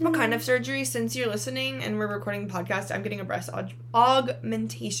 What kind of surgery? Since you're listening and we're recording the podcast, I'm getting a breast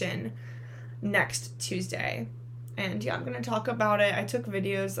augmentation next Tuesday. And yeah, I'm going to talk about it. I took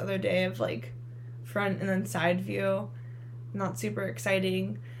videos the other day of, like, front and then side view. Not super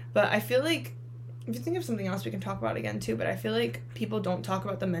exciting. But I feel like, if you think of something else, we can talk about it again, too. But I feel like people don't talk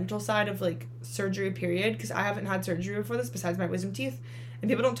about the mental side of, like, surgery, period. Because I haven't had surgery before this, besides my wisdom teeth. And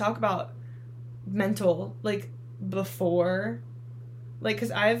people don't talk about mental, like, before. Like,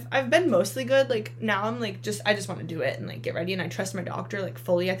 because I've been mostly good. Like, now I'm, like, I just want to do it and, like, get ready. And I trust my doctor, like,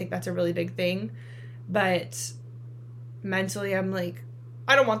 fully. I think that's a really big thing. But mentally, I'm, like,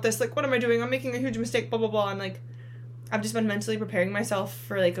 I don't want this. Like, what am I doing? I'm making a huge mistake, blah, blah, blah. And, like, I've just been mentally preparing myself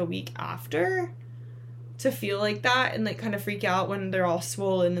for, like, a week after to feel like that and, like, kind of freak out when they're all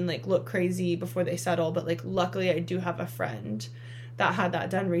swollen and, like, look crazy before they settle. But, like, luckily I do have a friend that had that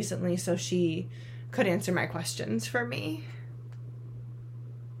done recently, so she could answer my questions for me.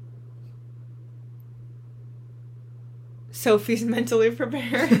 Sophie's mentally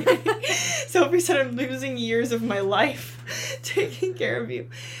preparing. Sophie said, I'm losing years of my life taking care of you.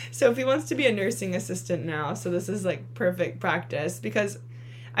 Sophie wants to be a nursing assistant now, so this is, like, perfect practice because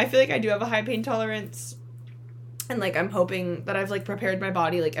I feel like I do have a high pain tolerance, And, like, I'm hoping that I've, like, prepared my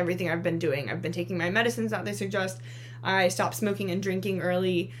body, like, everything I've been doing. I've been taking my medicines that they suggest. I stopped smoking and drinking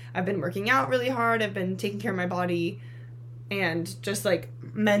early. I've been working out really hard. I've been taking care of my body and just, like,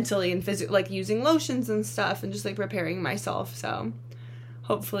 mentally and physically, like, using lotions and stuff and just, like, preparing myself. So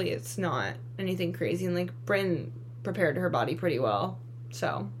hopefully it's not anything crazy. And, like, Brynn prepared her body pretty well.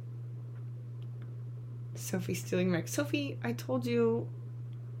 So Sophie's stealing my... Sophie, I literally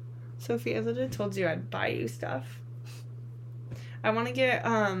told you I'd buy you stuff. I want to get,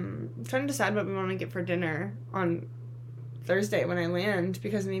 I'm trying to decide what we want to get for dinner on Thursday when I land,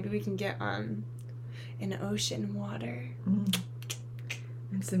 because maybe we can get, an ocean water.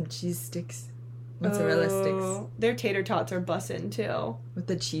 And some cheese sticks. Mozzarella sticks. Their tater tots are bussin', too. With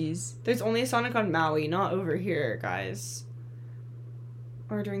the cheese. There's only a Sonic on Maui, not over here, guys.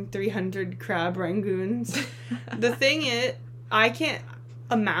 Ordering 300 crab rangoons. The thing is, I can't...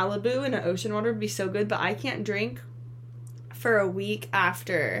 A Malibu and an ocean water would be so good, but I can't drink for a week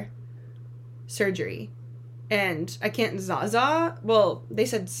after surgery. And I can't Zaza. Well, they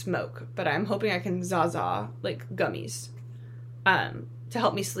said smoke, but I'm hoping I can Zaza, like, gummies, to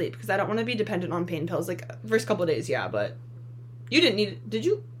help me sleep, because I don't want to be dependent on pain pills. Like, first couple of days, yeah, but you didn't need... Did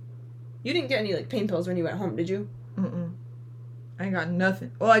you? You didn't get any, like, pain pills when you went home, did you? I got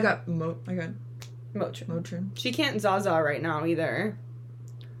nothing. Well, I got Motrin. She can't Zaza right now, either.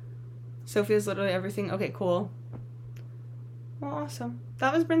 Sophia's literally everything. Okay, cool. Well, awesome.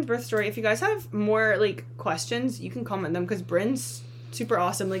 That was Brynn's birth story. If you guys have more, like, questions, you can comment them, because Brynn's super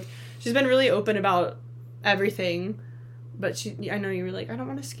awesome. Like, she's been really open about everything, but I know you were like, I don't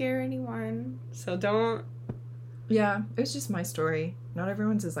want to scare anyone, so don't. Yeah, it was just my story. Not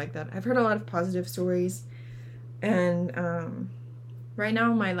everyone's is like that. I've heard a lot of positive stories, and, right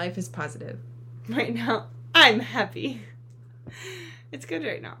now, my life is positive. Right now, I'm happy. It's good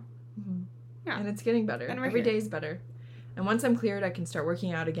right now. Yeah. And it's getting better. Every day is better. And once I'm cleared, I can start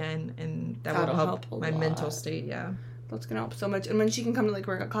working out again, and that'll help my mental state, yeah. That's going to help so much. And when she can come to, like,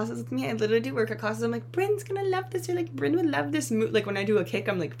 workout classes with me, I literally do workout classes. I'm like, Brynn's going to love this. Or, like, Brynn would love this move. Like, when I do a kick,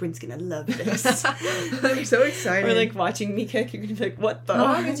 I'm like, Brynn's going to love this. I'm so excited. Or, like, watching me kick, you're going to be like, what the?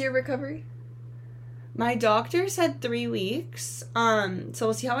 How long is your recovery? My doctor said 3 weeks. So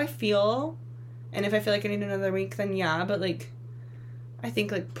we'll see how I feel. And if I feel like I need another week, then yeah. But, like, I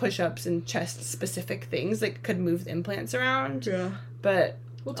think, like, push-ups and chest-specific things, like, could move the implants around. Yeah. But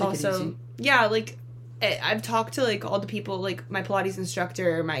we'll take also, it easy. Yeah, like, I've talked to, like, all the people, like, my Pilates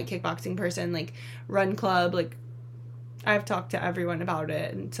instructor, my kickboxing person, like, run club, like, I've talked to everyone about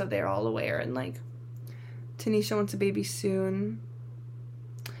it, and so they're all aware, and, like, Tanisha wants a baby soon.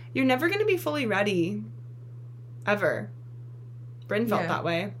 You're never going to be fully ready. Ever. Brynn felt that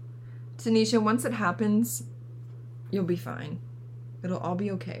way. Tanisha, once it happens, you'll be fine. It'll all be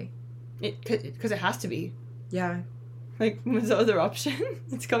okay. Because it has to be. Yeah. Like, what's the other option?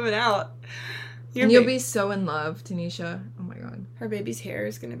 It's coming out. And you'll be so in love, Tanisha. Oh, my God. Her baby's hair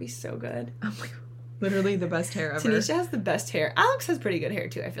is going to be so good. Oh, my God. Literally the best hair ever. Tanisha has the best hair. Alex has pretty good hair,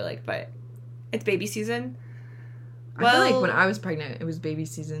 too, I feel like. But it's baby season. I feel like when I was pregnant, it was baby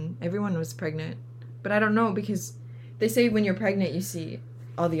season. Everyone was pregnant. But I don't know, because they say when you're pregnant, you see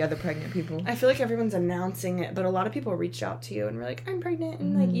all the other pregnant people. I feel like everyone's announcing it, but a lot of people reached out to you and were like, I'm pregnant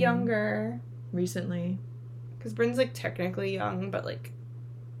and, like, younger. Recently. Because Brynn's, like, technically young, but, like,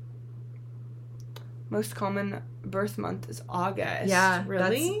 most common birth month is August. Yeah.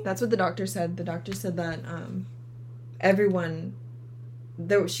 Really? That's what the doctor said. The doctor said that everyone...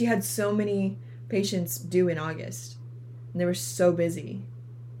 She had so many patients due in August. And they were so busy.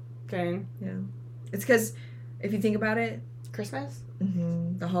 Okay. Yeah. It's because, if you think about it... Christmas?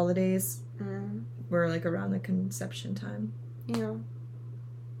 Mm-hmm. The holidays were, like, around the conception time. Yeah.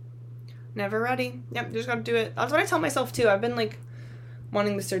 Never ready. Yep, just gotta do it. That's what I tell myself, too. I've been, like,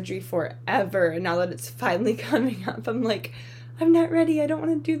 wanting the surgery forever, and now that it's finally coming up, I'm like, I'm not ready. I don't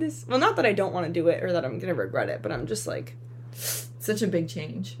want to do this. Well, not that I don't want to do it or that I'm gonna regret it, but I'm just, like... Such a big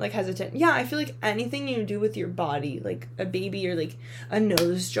change. Like, hesitant. Yeah, I feel like anything you do with your body, like a baby or, like, a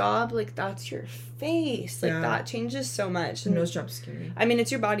nose job, like, that's your face. Like, that changes so much. The nose job's scary. I mean,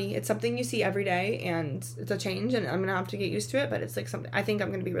 it's your body. It's something you see every day, and it's a change, and I'm going to have to get used to it, but it's, like, something... I think I'm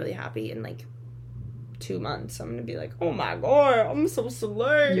going to be really happy in, like, 2 months. I'm going to be like, oh, my God, I'm so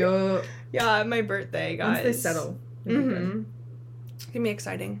slurred. Yo. Yeah, my birthday, guys. Once they settle. It's going to be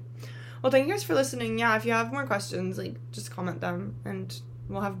exciting. Well, thank you guys for listening. Yeah, if you have more questions, like, just comment them, and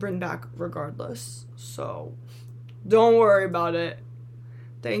we'll have Brynn back regardless. So, don't worry about it.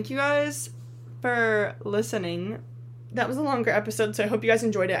 Thank you guys for listening. That was a longer episode, so I hope you guys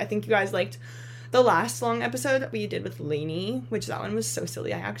enjoyed it. I think you guys liked the last long episode that we did with Lainey, which that one was so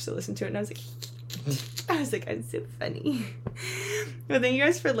silly. I actually listened to it, and I was like, I was like, I'm so funny. Well, thank you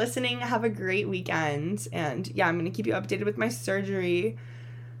guys for listening. Have a great weekend. And yeah, I'm going to keep you updated with my surgery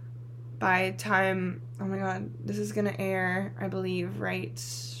by time, oh my God, this is going to air, I believe, right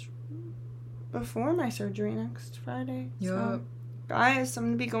before my surgery next Friday. Yep. So, guys, I'm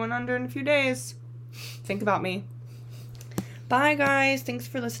going to be going under in a few days. Think about me. Bye, guys. Thanks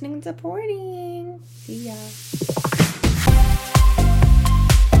for listening and supporting. See ya.